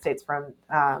the United States from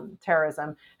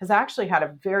terrorism has actually had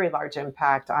a very large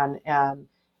impact on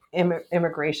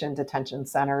immigration detention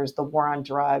centers, the war on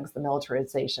drugs, the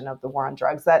militarization of the war on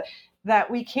drugs,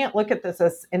 that we can't look at this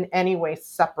as in any way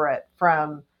separate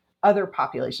from other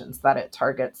populations that it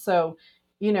targets. So,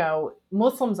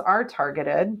 Muslims are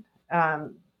targeted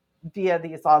via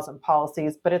these laws and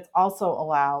policies, but it's also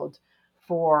allowed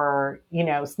for,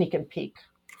 sneak and peek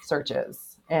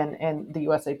searches. And the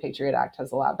USA Patriot Act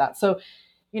has allowed that. So,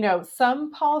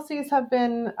 some policies have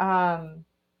been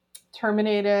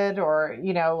terminated, or,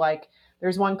 like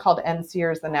there's one called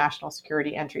NSEERS, the National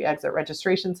Security Entry Exit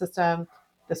Registration System.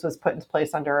 This was put into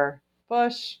place under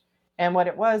Bush. And what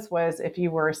it was if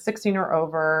you were 16 or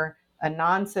over, a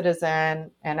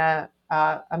non-citizen, and a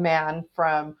man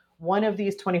from one of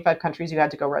these 25 countries, you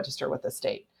had to go register with the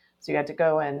state. So you had to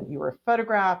go and you were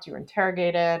photographed, you were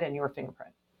interrogated, and you were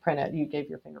fingerprinted. You gave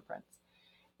your fingerprints.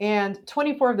 And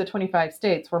 24 of the 25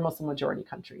 states were Muslim majority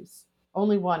countries.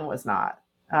 Only one was not,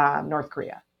 North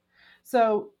Korea.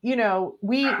 So, when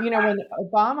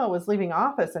Obama was leaving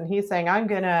office and he's saying, I'm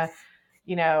going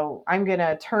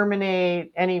to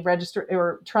terminate any register,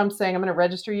 or Trump saying, I'm going to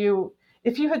register you.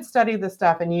 If you had studied this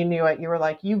stuff and you knew it, you were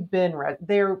like, you've been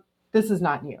there. This is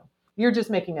not new. You're just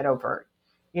making it overt.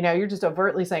 You're just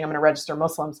overtly saying, I'm going to register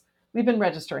Muslims. We've been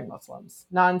registering Muslims,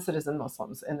 non-citizen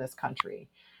Muslims in this country.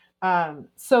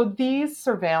 So these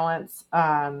surveillance,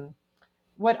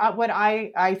 what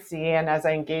I see, and as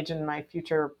I engage in my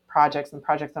future projects and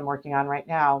projects I'm working on right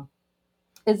now,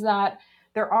 is that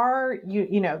there are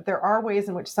ways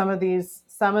in which some of these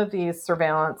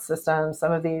surveillance systems,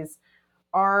 some of these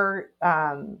are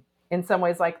in some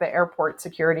ways, like the airport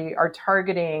security, are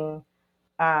targeting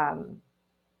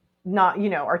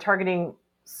targeting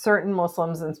certain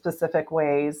Muslims in specific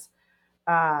ways,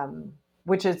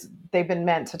 which is they've been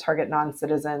meant to target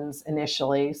non-citizens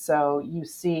initially. So you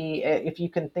see, if you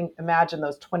can imagine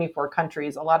those 24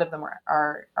 countries, a lot of them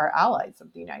are allies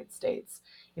of the United States.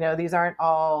 These aren't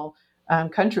all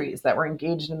countries that were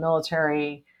engaged in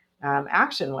military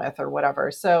action with or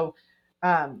whatever. So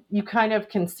you kind of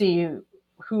can see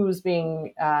who's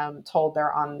being told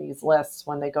they're on these lists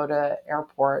when they go to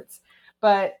airports.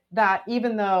 But that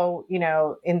even though,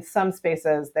 in some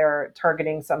spaces they're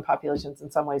targeting some populations,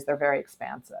 in some ways they're very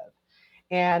expansive.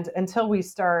 And until we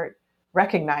start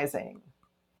recognizing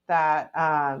that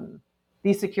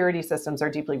these security systems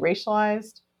are deeply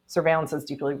racialized, surveillance is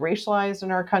deeply racialized in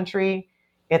our country,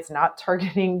 it's not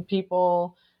targeting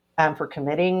people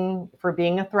for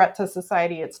being a threat to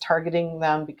society. It's targeting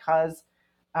them because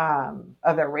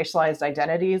of their racialized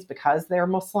identities, because they're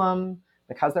Muslim,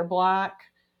 because they're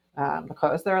Black,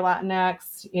 because they're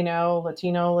Latinx,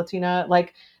 Latino, Latina.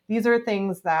 Like, these are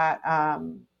things that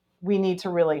we need to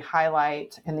really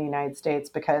highlight in the United States,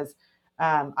 because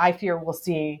I fear we'll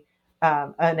see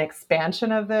an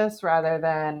expansion of this rather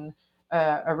than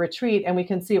a retreat. And we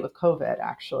can see it with COVID,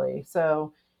 actually.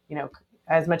 So,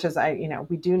 as much as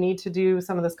we do need to do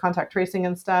some of this contact tracing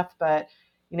and stuff, but,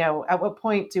 at what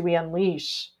point do we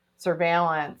unleash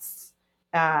surveillance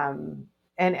and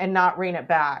not rein it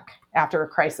back after a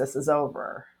crisis is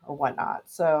over or whatnot?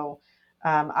 So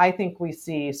I think we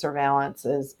see surveillance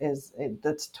is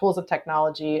the tools of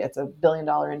technology. It's a $1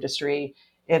 billion industry.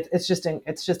 It's just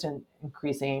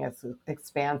increasing. It's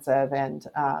expansive, and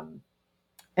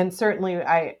certainly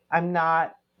I'm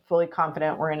not fully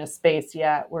confident we're in a space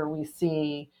yet where we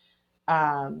see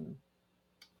a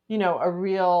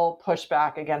real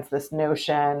pushback against this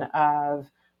notion of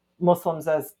Muslims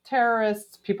as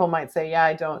terrorists. People might say, yeah,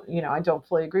 I don't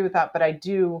fully agree with that, but I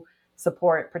do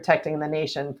support protecting the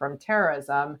nation from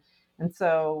terrorism. And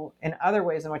so in other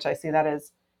ways in which I see that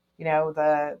is,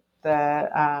 the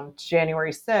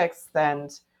January 6th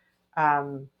and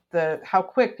how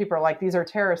quick people are like, these are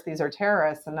terrorists,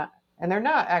 and they're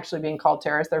not actually being called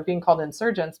terrorists, they're being called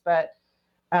insurgents. But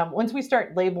once we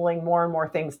start labeling more and more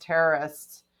things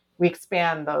terrorists, we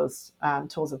expand those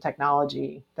tools of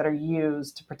technology that are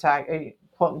used to protect,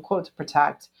 quote unquote to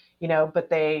protect, but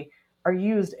they are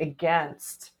used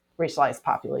against racialized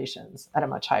populations at a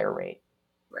much higher rate.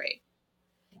 Right.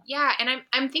 Yeah, and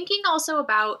I'm thinking also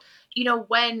about,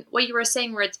 when what you were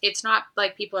saying, where it's not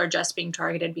like people are just being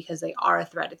targeted because they are a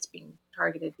threat. It's being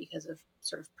targeted because of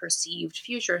sort of perceived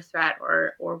future threat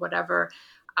or whatever.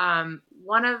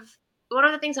 One of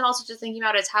the things I'm also just thinking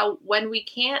about is how when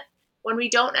we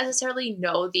don't necessarily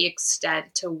know the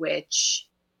extent to which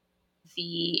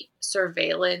the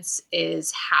surveillance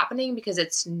is happening because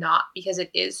it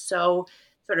is so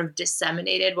sort of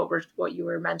disseminated, what you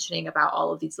were mentioning about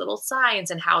all of these little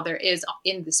signs and how there is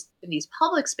in these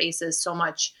public spaces so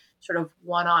much sort of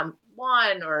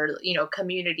one-on-one or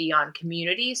community on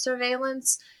community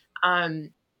surveillance,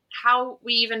 how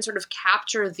we even sort of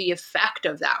capture the effect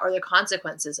of that or the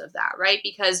consequences of that, right?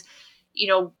 Because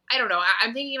I don't know.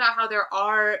 I'm thinking about how there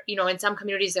are, in some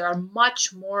communities, there are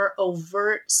much more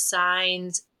overt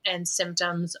signs and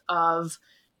symptoms of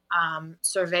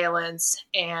surveillance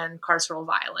and carceral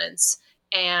violence.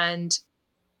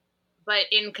 But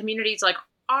in communities like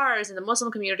ours, in the Muslim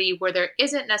community, where there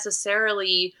isn't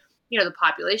necessarily, the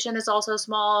population is also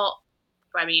small,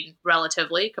 I mean,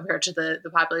 relatively compared to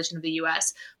the population of the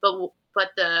US, but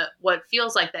what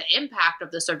feels like the impact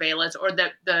of the surveillance or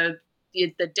the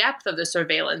depth of the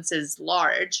surveillance is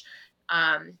large.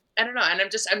 I don't know. And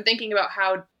I'm thinking about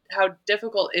how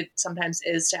difficult it sometimes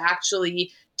is to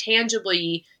actually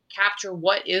tangibly capture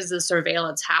what is the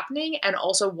surveillance happening and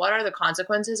also what are the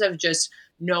consequences of just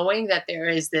knowing that there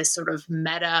is this sort of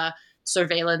meta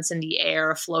surveillance in the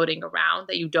air floating around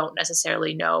that you don't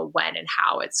necessarily know when and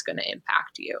how it's going to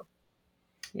impact you.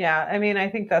 Yeah, I mean, I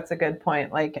think that's a good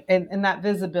point. Like, and that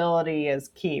visibility is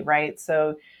key, right?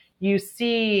 So you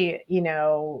see,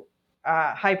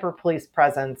 hyper police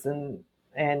presence in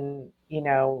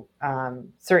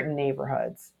certain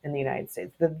neighborhoods in the United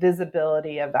States. The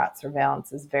visibility of that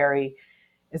surveillance is very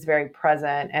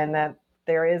present, and that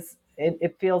there is.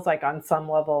 It feels like on some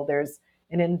level there's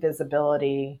an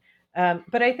invisibility.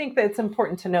 But I think that it's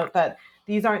important to note that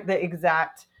these aren't the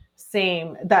exact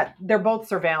same, that they're both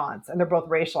surveillance and they're both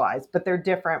racialized, but they're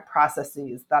different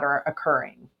processes that are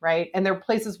occurring, right? And there are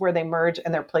places where they merge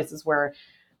and there are places where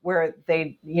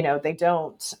they, they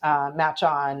don't match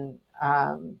on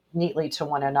neatly to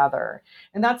one another.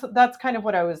 And that's kind of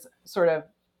what I was sort of,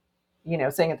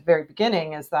 saying at the very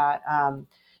beginning is that,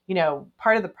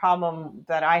 part of the problem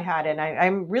that I had, and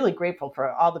I'm really grateful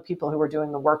for all the people who are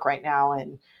doing the work right now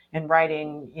and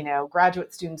writing,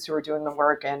 graduate students who are doing the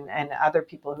work and other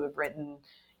people who have written,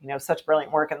 such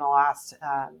brilliant work in the last,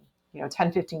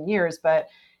 10, 15 years. But,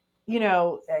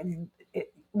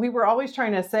 we were always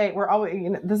trying to say,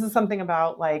 this is something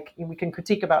about like, we can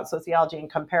critique about sociology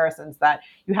and comparisons that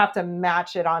you have to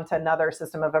match it onto another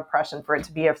system of oppression for it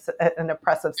to be an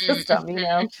oppressive system,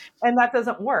 and that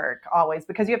doesn't work always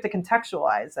because you have to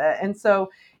contextualize it. And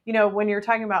so, when you're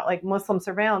talking about like Muslim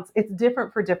surveillance, it's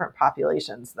different for different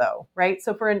populations though, right?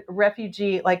 So for a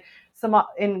refugee, like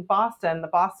in Boston, the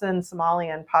Boston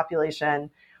Somalian population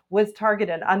was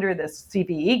targeted under this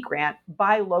CVE grant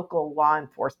by local law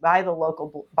enforcement, by the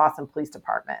local Boston Police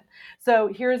Department. So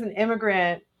here's an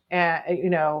immigrant,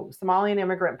 Somalian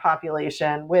immigrant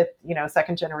population with,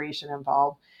 second generation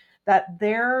involved, that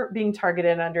they're being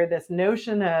targeted under this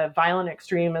notion of violent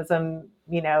extremism,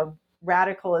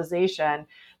 radicalization,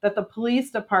 that the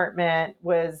police department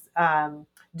was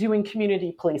doing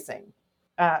community policing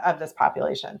of this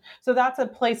population. So that's a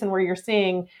place in where you're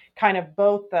seeing kind of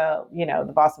both the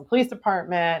Boston Police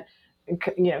Department,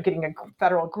 getting a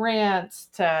federal grant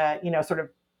to, sort of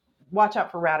watch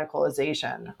out for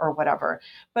radicalization or whatever.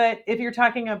 But if you're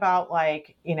talking about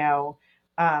like,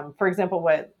 for example,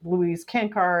 what Louise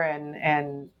Kankar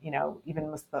and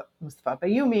even Mustafa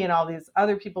Bayoumi and all these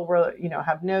other people were,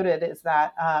 have noted is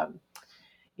that,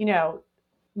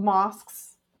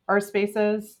 mosques are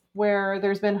spaces where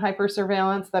there's been hyper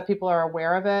surveillance, that people are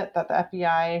aware of it, that the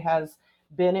FBI has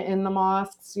been in the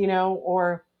mosques,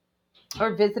 or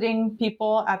visiting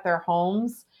people at their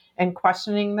homes and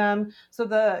questioning them. So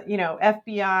the,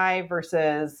 FBI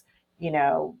versus,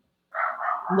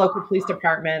 local police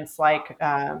departments, like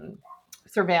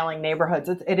surveilling neighborhoods,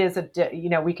 it is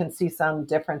we can see some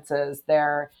differences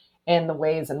there in the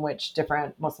ways in which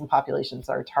different Muslim populations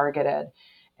are targeted.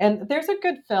 And there's a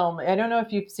good film. I don't know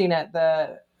if you've seen it,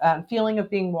 the Feeling of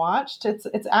Being Watched. It's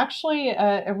actually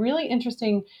a really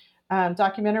interesting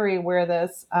documentary where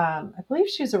this, I believe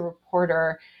she's a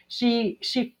reporter. She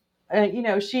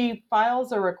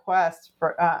files a request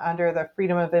for under the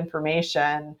Freedom of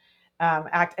Information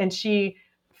Act, and she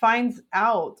finds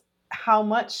out how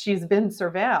much she's been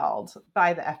surveilled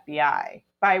by the FBI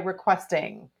by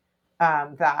requesting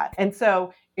that. And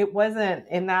so it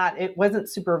wasn't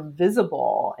super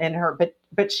visible in her,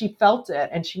 but she felt it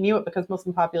and she knew it because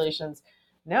Muslim populations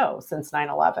know since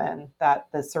 9/11 that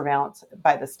the surveillance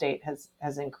by the state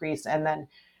has increased. And then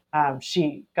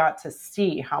she got to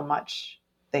see how much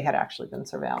they had actually been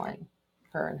surveilling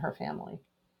her and her family.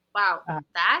 Wow,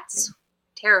 that's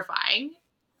terrifying.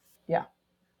 Yeah.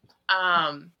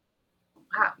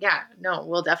 Wow, yeah, no,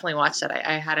 we'll definitely watch that.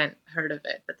 I hadn't heard of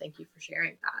it, but thank you for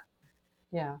sharing that.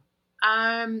 Yeah.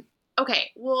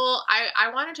 Okay, well,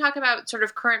 I want to talk about sort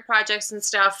of current projects and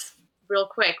stuff real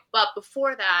quick, but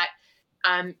before that,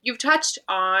 you've touched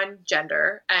on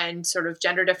gender and sort of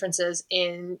gender differences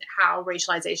in how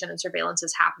racialization and surveillance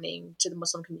is happening to the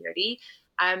Muslim community.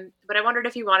 But I wondered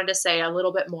if you wanted to say a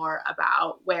little bit more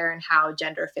about where and how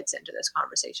gender fits into this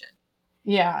conversation.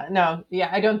 Yeah, no, yeah,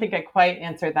 I don't think I quite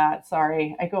answered that.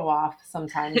 Sorry, I go off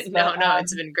sometimes. No,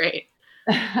 it's been great.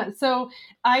 So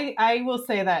I will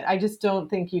say that I just don't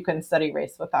think you can study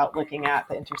race without looking at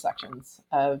the intersections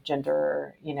of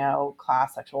gender,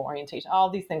 class, sexual orientation.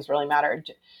 All these things really matter.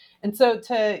 And so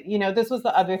this was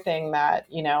the other thing that,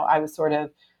 I was sort of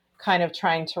kind of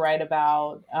trying to write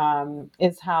about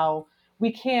is how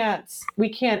we can't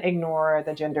ignore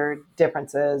the gender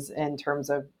differences in terms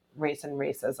of race and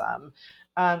racism.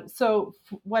 So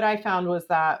what I found was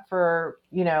that for,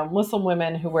 Muslim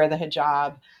women who wear the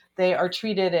hijab, they are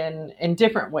treated in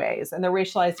different ways, and they're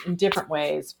racialized in different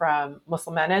ways from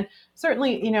Muslim men. And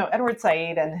certainly, Edward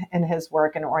Said and his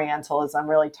work in Orientalism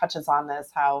really touches on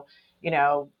this, how,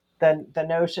 the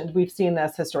notion, we've seen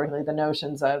this historically, the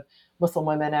notions of Muslim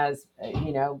women as,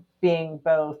 being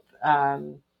both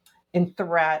in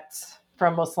threat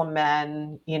from Muslim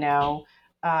men,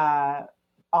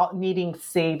 needing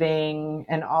saving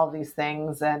and all these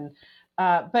things. And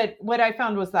but what I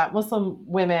found was that Muslim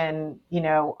women,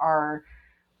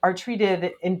 are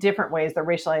treated in different ways. They're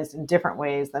racialized in different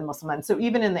ways than Muslim men. So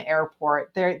even in the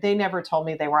airport, they never told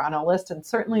me they were on a list. And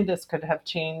certainly this could have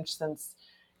changed since,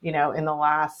 in the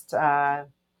last,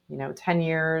 10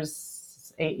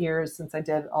 years, 8 years since I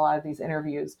did a lot of these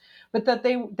interviews. But that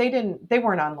they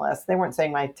weren't on lists. They weren't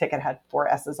saying my ticket had 4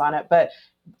 S's on it. But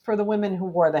for the women who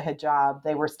wore the hijab,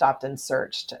 they were stopped and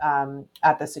searched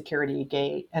at the security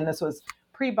gate. And this was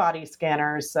pre-body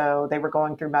scanners, so they were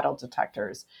going through metal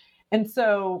detectors. And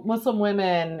so Muslim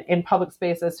women in public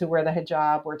spaces who wear the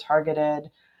hijab were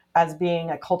targeted as being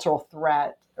a cultural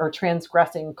threat or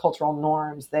transgressing cultural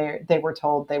norms. They were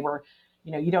told they were,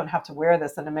 you don't have to wear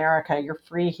this in America. You're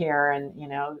free here. And,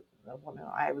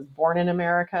 I was born in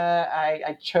America.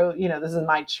 I chose, this is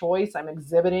my choice. I'm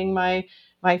exhibiting my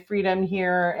freedom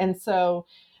here. And so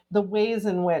the ways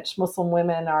in which Muslim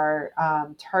women are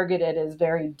targeted is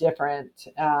very different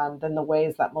than the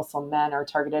ways that Muslim men are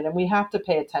targeted. And we have to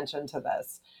pay attention to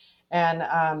this.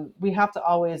 And we have to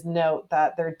always note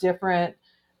that there are different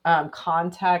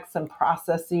contexts and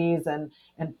processes and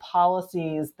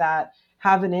policies that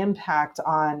have an impact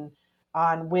on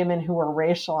women who are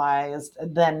racialized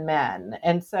than men.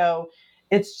 And so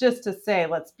it's just to say,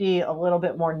 let's be a little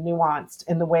bit more nuanced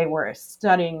in the way we're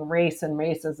studying race and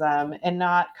racism and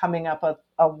not coming up with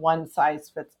a one size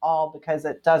fits all, because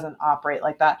it doesn't operate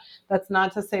like that. That's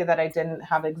not to say that I didn't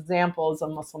have examples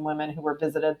of Muslim women who were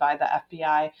visited by the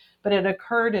FBI, but it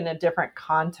occurred in a different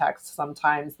context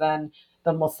sometimes than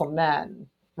the Muslim men,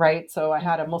 right? So I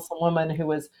had a Muslim woman who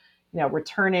was,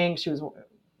 returning. She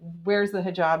wears the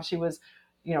hijab. She was,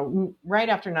 right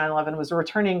after 9/11 was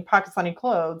returning Pakistani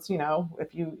clothes.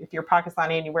 If you're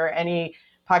Pakistani and you wear any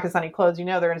Pakistani clothes,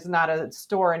 there's not a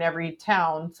store in every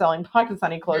town selling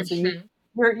Pakistani clothes. So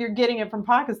you're getting it from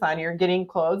Pakistan. You're getting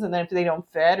clothes, and then if they don't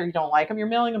fit or you don't like them, you're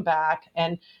mailing them back.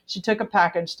 And she took a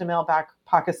package to mail back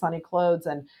Pakistani clothes,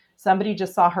 and somebody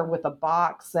just saw her with a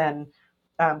box and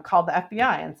called the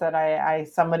FBI and said,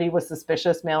 somebody was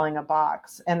suspicious mailing a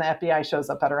box, and the FBI shows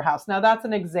up at her house. Now that's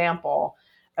an example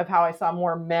of how I saw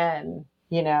more men,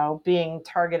 being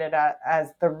targeted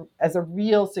as a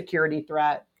real security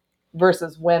threat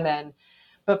versus women.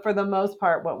 But for the most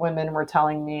part, what women were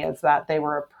telling me is that they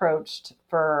were approached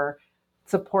for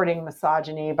supporting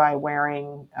misogyny by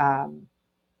wearing the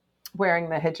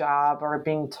hijab, or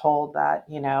being told that,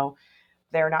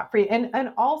 they're not free.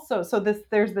 And also, so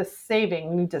there's this saving,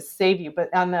 we need to save you.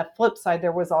 But on the flip side,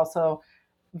 there was also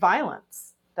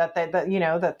violence that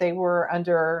they were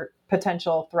under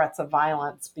potential threats of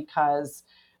violence because,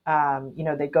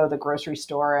 they go to the grocery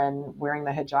store and wearing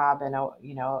the hijab, and,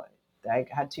 I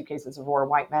had 2 cases of where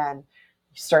white men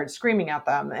started screaming at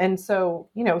them. And so,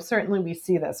 certainly we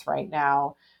see this right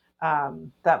now,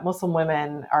 that Muslim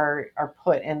women are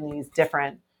put in these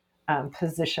different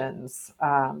positions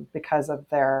because of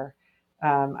their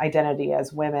identity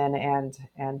as women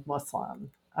and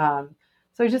Muslim.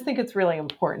 So I just think it's really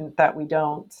important that we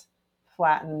don't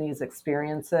flatten these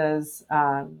experiences.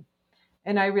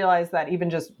 And I realize that even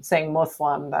just saying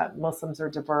Muslim, that Muslims are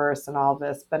diverse and all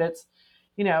this, but it's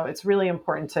really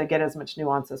important to get as much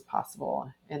nuance as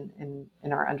possible in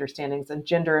our understandings. And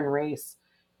gender and race,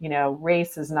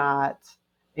 race is not,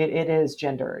 it is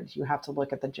gendered. You have to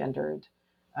look at the gendered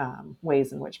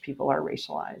ways in which people are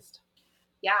racialized.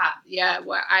 Yeah.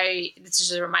 Well, this is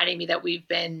just reminding me that we've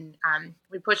been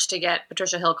we pushed to get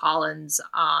Patricia Hill Collins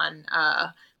on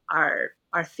our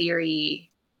theory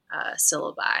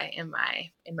syllabi in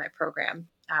my program,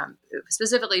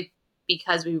 specifically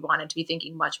because we wanted to be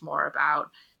thinking much more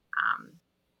about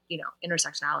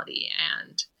intersectionality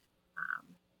and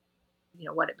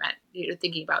what it meant.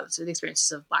 Thinking about the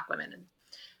experiences of Black women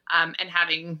and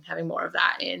having more of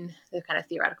that in the kind of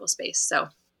theoretical space. So.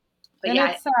 But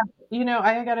and it's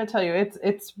I got to tell you,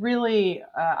 it's really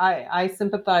I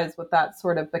sympathize with that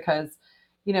sort of, because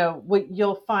what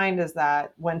you'll find is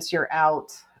that once you're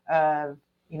out of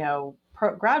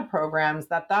grad programs,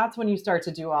 that's when you start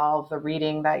to do all of the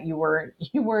reading that you weren't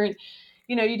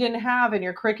you didn't have in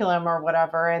your curriculum or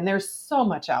whatever. And there's so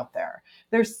much out there.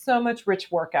 There's so much rich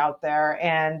work out there,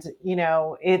 and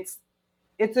it's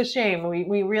a shame.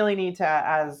 We really need to,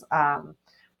 as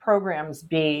programs,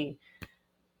 be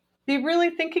really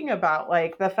thinking about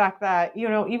like the fact that,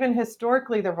 even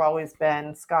historically, there've always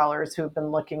been scholars who've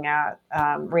been looking at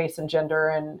race and gender,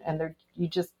 and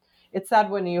it's sad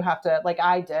when you have to, like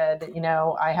I did,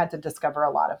 I had to discover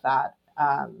a lot of that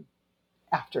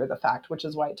after the fact, which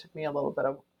is why it took me a little bit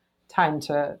of time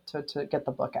to get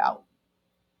the book out.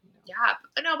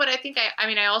 Yeah, no, but I think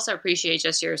I also appreciate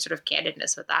just your sort of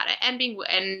candidness with that, and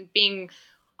being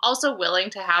also willing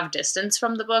to have distance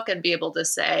from the book and be able to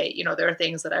say, there are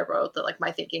things that I wrote that like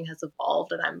my thinking has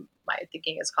evolved, and my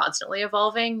thinking is constantly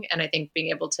evolving. And I think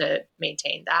being able to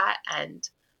maintain that and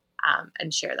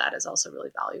share that is also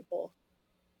really valuable.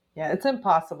 Yeah, it's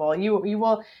impossible. You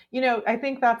will, I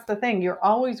think that's the thing. You're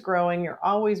always growing, you're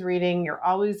always reading, you're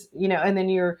always, and then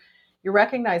you're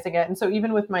recognizing it. And so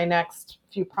even with my next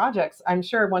few projects, I'm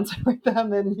sure once I read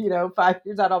them in, 5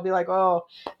 years out, I'll be like, oh,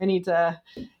 I need to,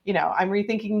 I'm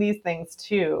rethinking these things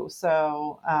too.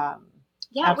 So, yeah.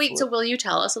 Absolutely. Wait, so will you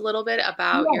tell us a little bit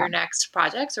about your next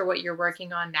projects or what you're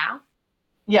working on now?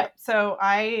 Yeah. So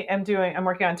I'm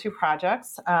working on 2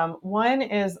 projects. One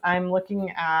is I'm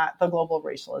looking at the global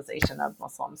racialization of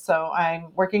Muslims. So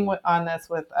I'm working on this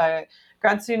with a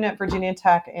grad student at Virginia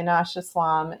Tech, Inash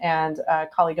Islam, and a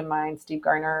colleague of mine, Steve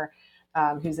Garner,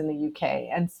 who's in the UK.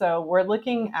 And so we're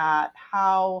looking at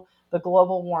how the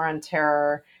global war on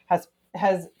terror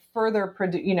has further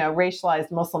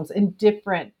racialized Muslims in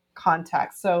different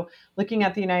contexts. So looking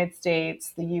at the United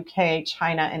States, the UK,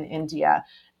 China, and India,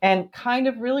 and kind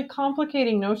of really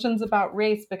complicating notions about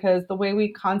race, because the way we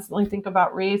constantly think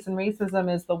about race and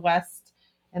racism is the West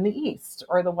and the East,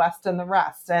 or the West and the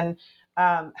rest. And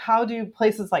how do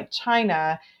places like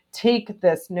China take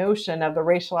this notion of the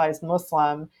racialized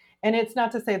Muslim? And it's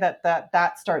not to say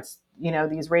that starts,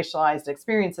 these racialized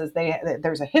experiences.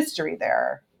 There's a history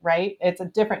there, right? It's a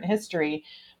different history,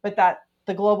 but that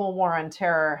the global war on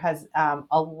terror has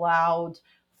allowed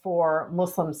for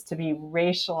Muslims to be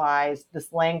racialized.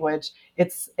 This language,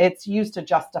 it's used to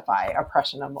justify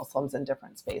oppression of Muslims in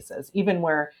different spaces, even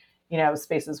where,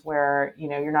 spaces where,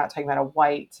 you're not talking about a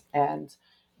white and,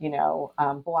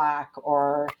 Black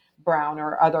or brown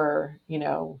or other,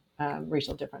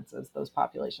 racial differences, those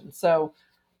populations. So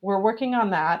we're working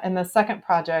on that. And the second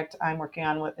project I'm working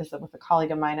on is with a colleague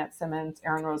of mine at Simmons,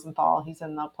 Aaron Rosenthal. He's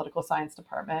in the political science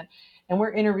department, and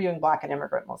we're interviewing Black and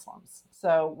immigrant Muslims.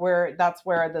 So that's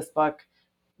where this book,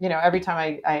 every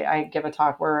time I give a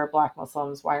talk, we're Black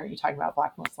Muslims, why aren't you talking about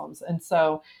Black Muslims? And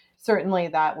so certainly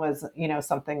that was,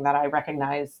 something that I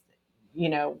recognized,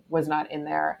 was not in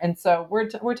there. And so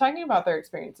we're talking about their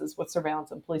experiences with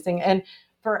surveillance and policing. And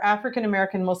for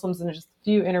African-American Muslims, in just a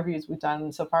few interviews we've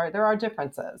done so far, there are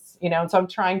differences, and so I'm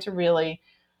trying to really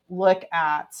look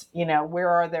at, where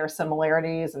are there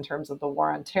similarities in terms of the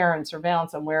war on terror and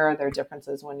surveillance, and where are there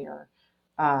differences when you're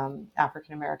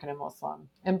African-American and Muslim.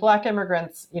 And Black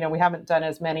immigrants, we haven't done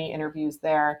as many interviews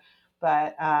there,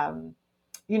 but,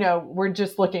 we're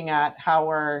just looking at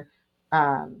how are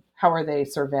they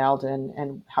surveilled,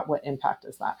 and what impact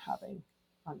is that having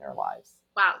on their lives.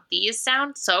 Wow, these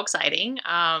sound so exciting,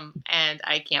 and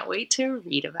I can't wait to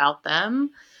read about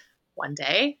them one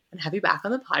day and have you back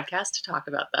on the podcast to talk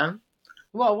about them.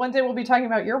 Well, one day we'll be talking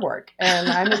about your work, and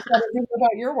I'm excited to hear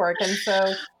about your work, and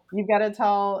so you've got to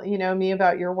tell me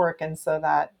about your work, and so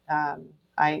that I'm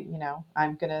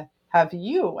going to have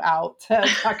you out to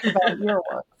talk about your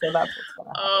work. So that's what's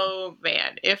going to happen. Oh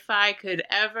man, if I could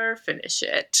ever finish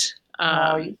it.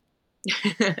 No,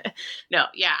 No,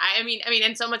 yeah. I mean,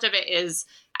 and so much of it is,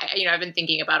 I've been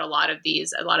thinking about a lot of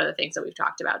the things that we've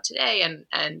talked about today,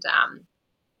 and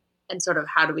sort of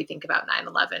how do we think about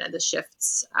 9/11 and the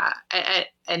shifts,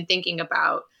 and thinking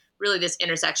about really this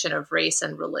intersection of race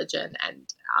and religion,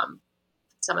 and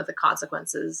some of the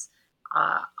consequences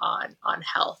on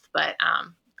health. But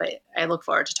I look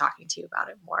forward to talking to you about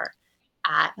it more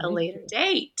at a later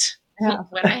date,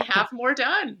 when I have more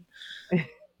done.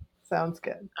 Sounds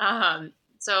good.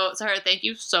 So Sahar, thank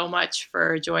you so much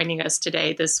for joining us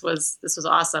today. This was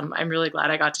awesome. I'm really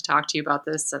glad I got to talk to you about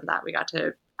this, and that we got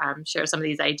to share some of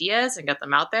these ideas and get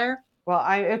them out there. Well,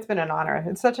 it's been an honor.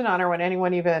 It's such an honor when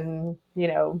anyone even,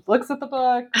 looks at the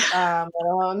book,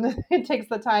 it takes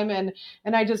the time. And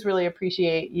I just really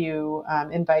appreciate you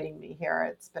inviting me here.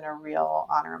 It's been a real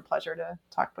honor and pleasure to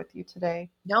talk with you today.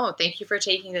 No, thank you for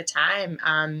taking the time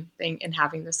and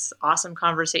having this awesome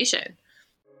conversation.